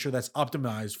S. I'm pretty sure that's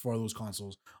optimized for those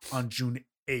consoles on June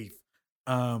 8th.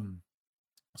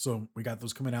 So we got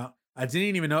those coming out. I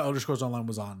didn't even know Elder Scrolls Online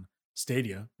was on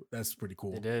Stadia. That's pretty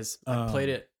cool. It is. I played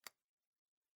it.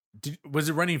 Was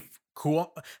it running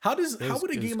cool? How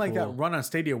would a game like that run on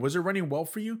Stadia? Was it running well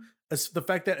for you? As the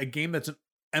fact that a game that's an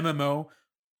MMO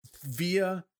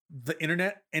via the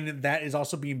internet and that is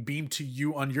also being beamed to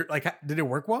you on your, like, did it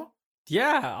work well?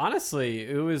 Yeah, honestly,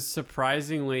 it was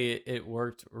surprisingly, it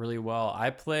worked really well. I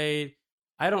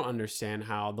don't understand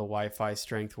how the Wi-Fi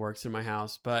strength works in my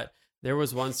house, but there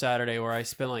was one Saturday where I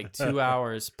spent like 2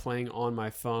 hours playing on my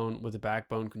phone with a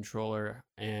Backbone controller,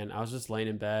 and I was just laying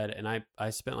in bed, and I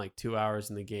spent like 2 hours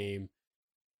in the game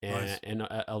and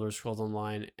Elder Scrolls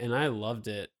Online, and I loved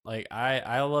it. Like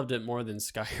I loved it more than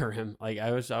Skyrim. Like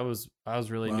I was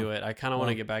really into it. I kind of want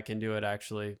to get back into it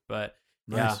actually, but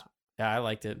yeah, I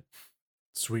liked it.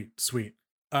 Sweet.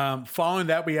 Following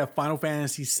that, we have Final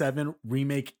Fantasy VII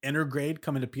Remake Intergrade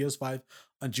coming to PS5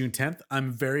 on June 10th.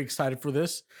 I'm very excited for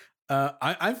this.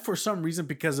 I for some reason,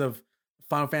 because of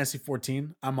Final Fantasy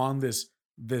 14, I'm on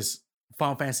this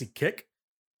Final Fantasy kick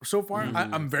so far.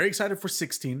 I'm very excited for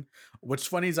 16. What's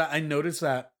funny is I noticed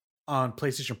that on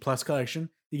PlayStation Plus collection,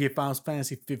 you get Final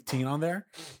Fantasy 15 on there,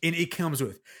 and it comes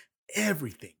with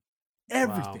everything.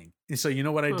 Wow. And so you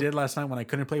know what I did last night when I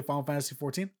couldn't play Final Fantasy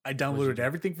 14? I downloaded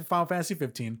everything for Final Fantasy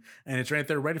 15, and it's right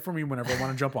there ready for me whenever I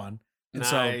want to jump on. And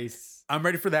so I'm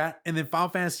ready for that. And then Final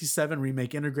Fantasy 7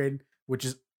 Remake Integrated, which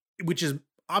is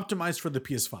optimized for the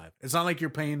PS5. It's not like you're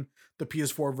playing the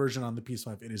PS4 version on the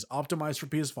PS5. It is optimized for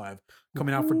PS5,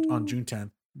 coming out on June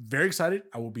 10th. Very excited.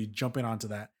 I will be jumping onto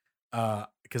that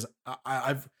because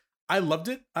I loved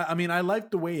it. I mean, I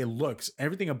like the way it looks.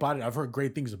 Everything about it. I've heard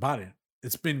great things about it.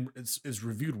 It's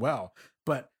reviewed well.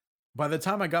 But by the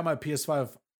time I got my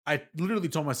PS5, I literally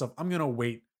told myself I'm gonna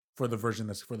wait for the version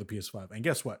that's for the PS5. And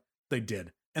guess what? They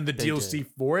did. And the DLC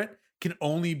for it can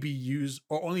only be used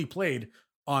or only played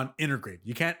on Intergrade.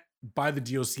 You can't buy the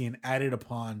DLC and add it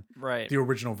upon the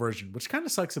original version, which kind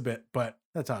of sucks a bit, but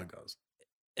that's how it goes.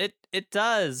 It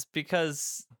does,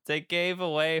 because they gave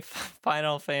away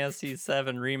Final Fantasy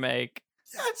VII Remake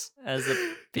as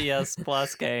a PS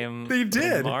Plus game. They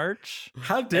did in March.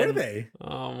 How dare they?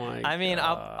 Oh my! I mean,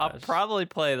 I'll probably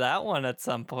play that one at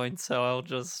some point, so I'll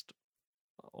just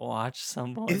watch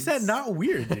someone. Is that not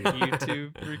weird, dude?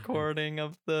 YouTube recording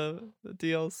of the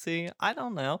DLC. I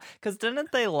don't know, because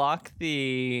didn't they lock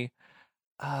the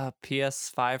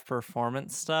PS5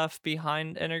 performance stuff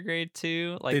behind Intergrade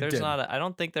 2? Like, I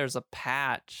don't think there's a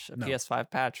patch,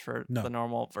 PS5 patch for the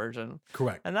normal version.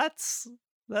 Correct. And it's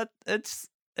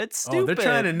stupid. They're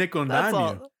trying to nickel and dime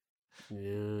you.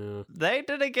 Yeah. They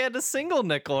didn't get a single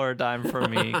nickel or dime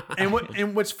from me.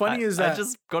 and what's funny is that I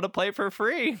just go to play for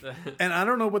free. And I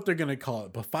don't know what they're gonna call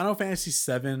it, but Final Fantasy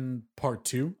VII Part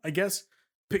 2, I guess,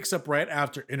 picks up right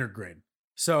after Intergrade.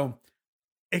 So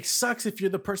it sucks if you're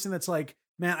the person that's like,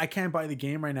 man, I can't buy the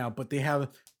game right now, but they have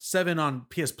 7 on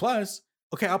PS Plus.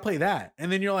 Okay, I'll play that.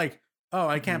 And then you're like, oh,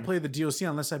 I can't play the DLC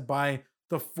unless I buy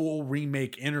the full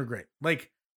remake Intergrade.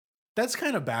 Like, that's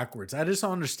kind of backwards. I just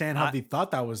don't understand how they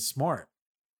thought that was smart.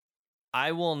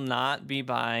 I will not be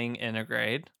buying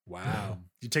Intergrade. Wow.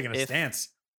 You're taking a stance.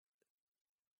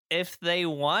 If they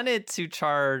wanted to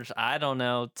charge, I don't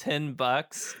know, $10,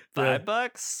 $5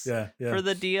 for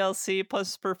the DLC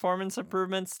plus performance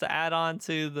improvements to add on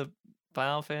to the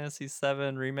Final Fantasy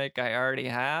VII Remake I already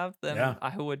have, then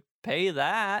I would pay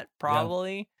that,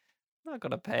 probably. I'm not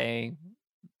going to pay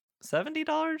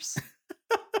 $70.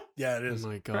 Yeah, it is. Oh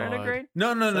my god. For Intergrade?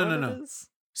 No. $60.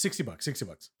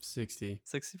 $60. 60.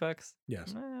 $60?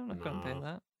 Yes. I'm not going to pay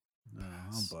that.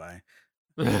 Oh boy.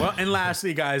 Well, and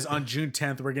lastly, guys, on June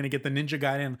 10th, we're going to get the Ninja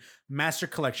Gaiden Master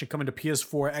Collection coming to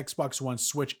PS4, Xbox One,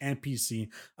 Switch, and PC.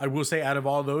 I will say, out of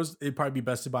all those, it'd probably be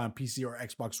best to buy on PC or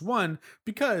Xbox One,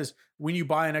 because when you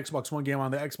buy an Xbox One game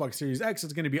on the Xbox Series X,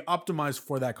 it's going to be optimized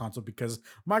for that console, because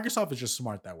Microsoft is just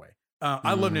smart that way.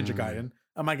 I love Ninja Gaiden.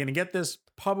 Am I going to get this?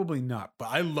 Probably not, but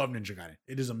I love Ninja Gaiden.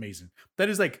 It is amazing. That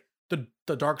is like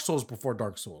the Dark Souls before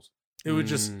Dark Souls. It was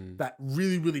just that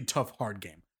really, really tough, hard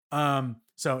game.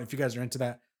 So if you guys are into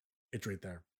that, it's right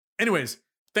there. Anyways,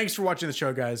 thanks for watching the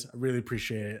show, guys. I really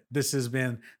appreciate it. This has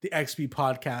been the XP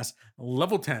Podcast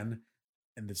Level 10.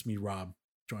 And it's me, Rob,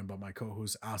 joined by my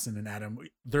co-hosts, Allison and Adam.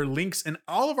 Their links and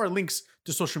all of our links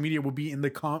to social media will be in the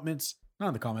comments, not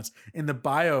in the comments, in the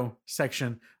bio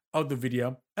section of the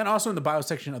video, and also in the bio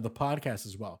section of the podcast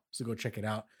as well. So go check it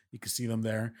out. You can see them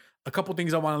there. A couple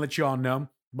things I want to let you all know.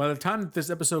 By the time that this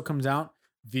episode comes out,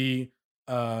 the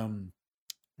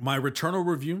my Returnal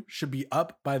review should be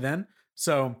up by then.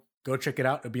 So go check it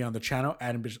out. It'll be on the channel,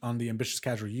 on the Ambitious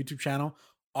Casual YouTube channel.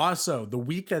 Also, the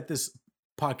week that this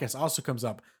podcast also comes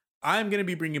up, I'm going to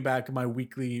be bringing back my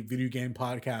weekly video game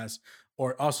podcast,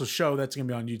 or also show that's going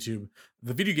to be on YouTube,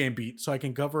 the Video Game Beat, so I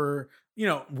can cover,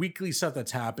 weekly stuff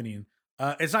that's happening.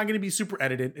 It's not going to be super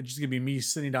edited. It's just going to be me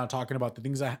sitting down talking about the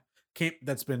things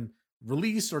that's been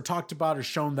released or talked about or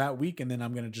shown that week, and then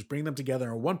I'm going to just bring them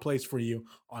together in one place for you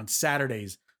on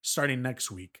Saturdays starting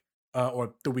next week,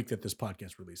 or the week that this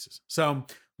podcast releases. So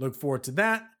look forward to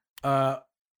that.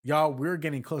 Y'all, we're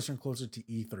getting closer and closer to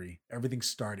E3. Everything's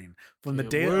starting. From the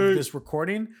day of this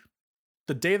recording,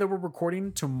 the day that we're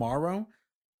recording tomorrow,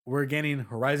 we're getting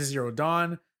Horizon Zero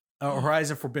Dawn,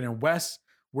 Horizon Forbidden West.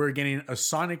 We're getting a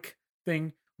Sonic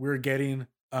thing. We're getting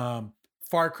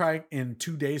Far Cry in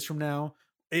 2 days from now.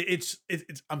 It's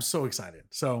I'm so excited.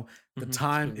 So the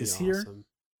time is here.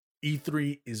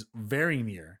 E3 is very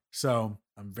near. So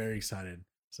I'm very excited.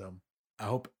 So I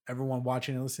hope everyone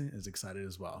watching and listening is excited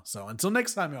as well. So until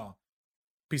next time, y'all.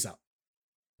 Peace out.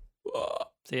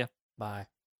 See ya. Bye.